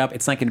sort of job?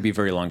 It's not going to be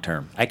very long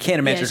term. I can't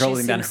imagine her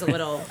holding down. She seems a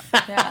little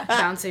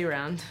bouncy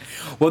around.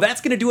 Well, that's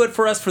going to do it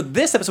for us for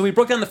this episode. We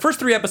broke down the first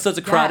 3 episodes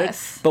of Crowded,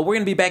 but we're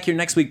going to be back here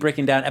next week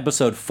breaking down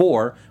episode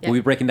 4. We'll be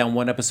breaking down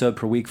 1 episode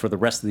per week for the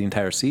rest of the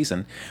entire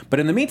season.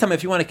 But in the meantime,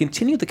 if you want to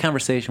continue the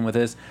conversation with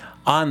us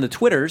on the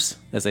Twitters,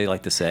 as they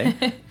like to say,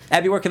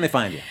 Abby, where can they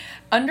find you?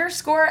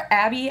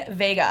 _Abby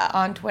Vega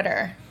on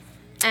Twitter.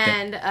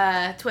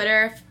 And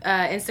Twitter,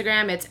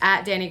 Instagram, it's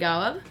at Danny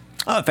Golub.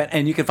 Oh,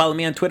 and you can follow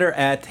me on Twitter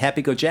at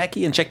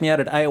HappyGoJackie and check me out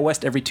at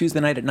iOS every Tuesday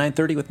night at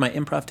 9:30 with my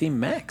improv team,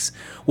 Max.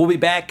 We'll be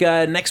back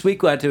next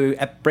week to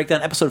break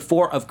down episode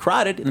 4 of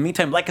Crowded. In the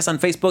meantime, like us on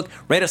Facebook,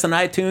 rate us on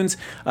iTunes,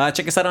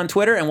 check us out on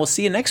Twitter, and we'll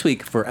see you next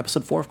week for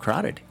episode 4 of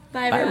Crowded.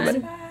 Bye, everybody.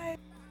 Bye.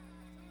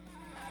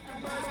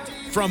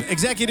 From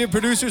executive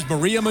producers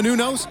Maria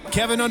Menounos,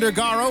 Kevin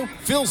Undergaro,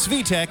 Phil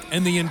Svitek,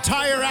 and the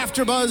entire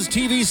AfterBuzz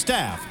TV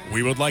staff,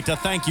 we would like to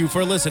thank you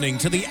for listening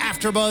to the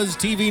AfterBuzz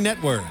TV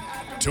network.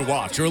 To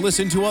watch or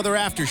listen to other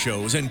after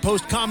shows and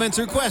post comments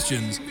or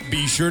questions,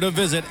 be sure to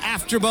visit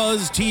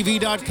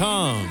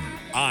AfterBuzzTV.com.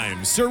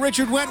 I'm Sir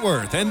Richard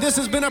Wentworth, and this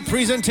has been a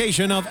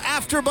presentation of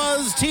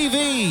AfterBuzz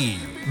TV.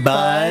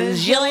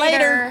 Buzz you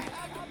later.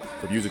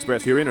 The views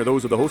expressed herein are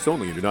those of the hosts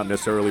only and do not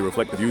necessarily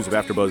reflect the views of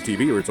AfterBuzz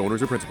TV or its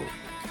owners or principals.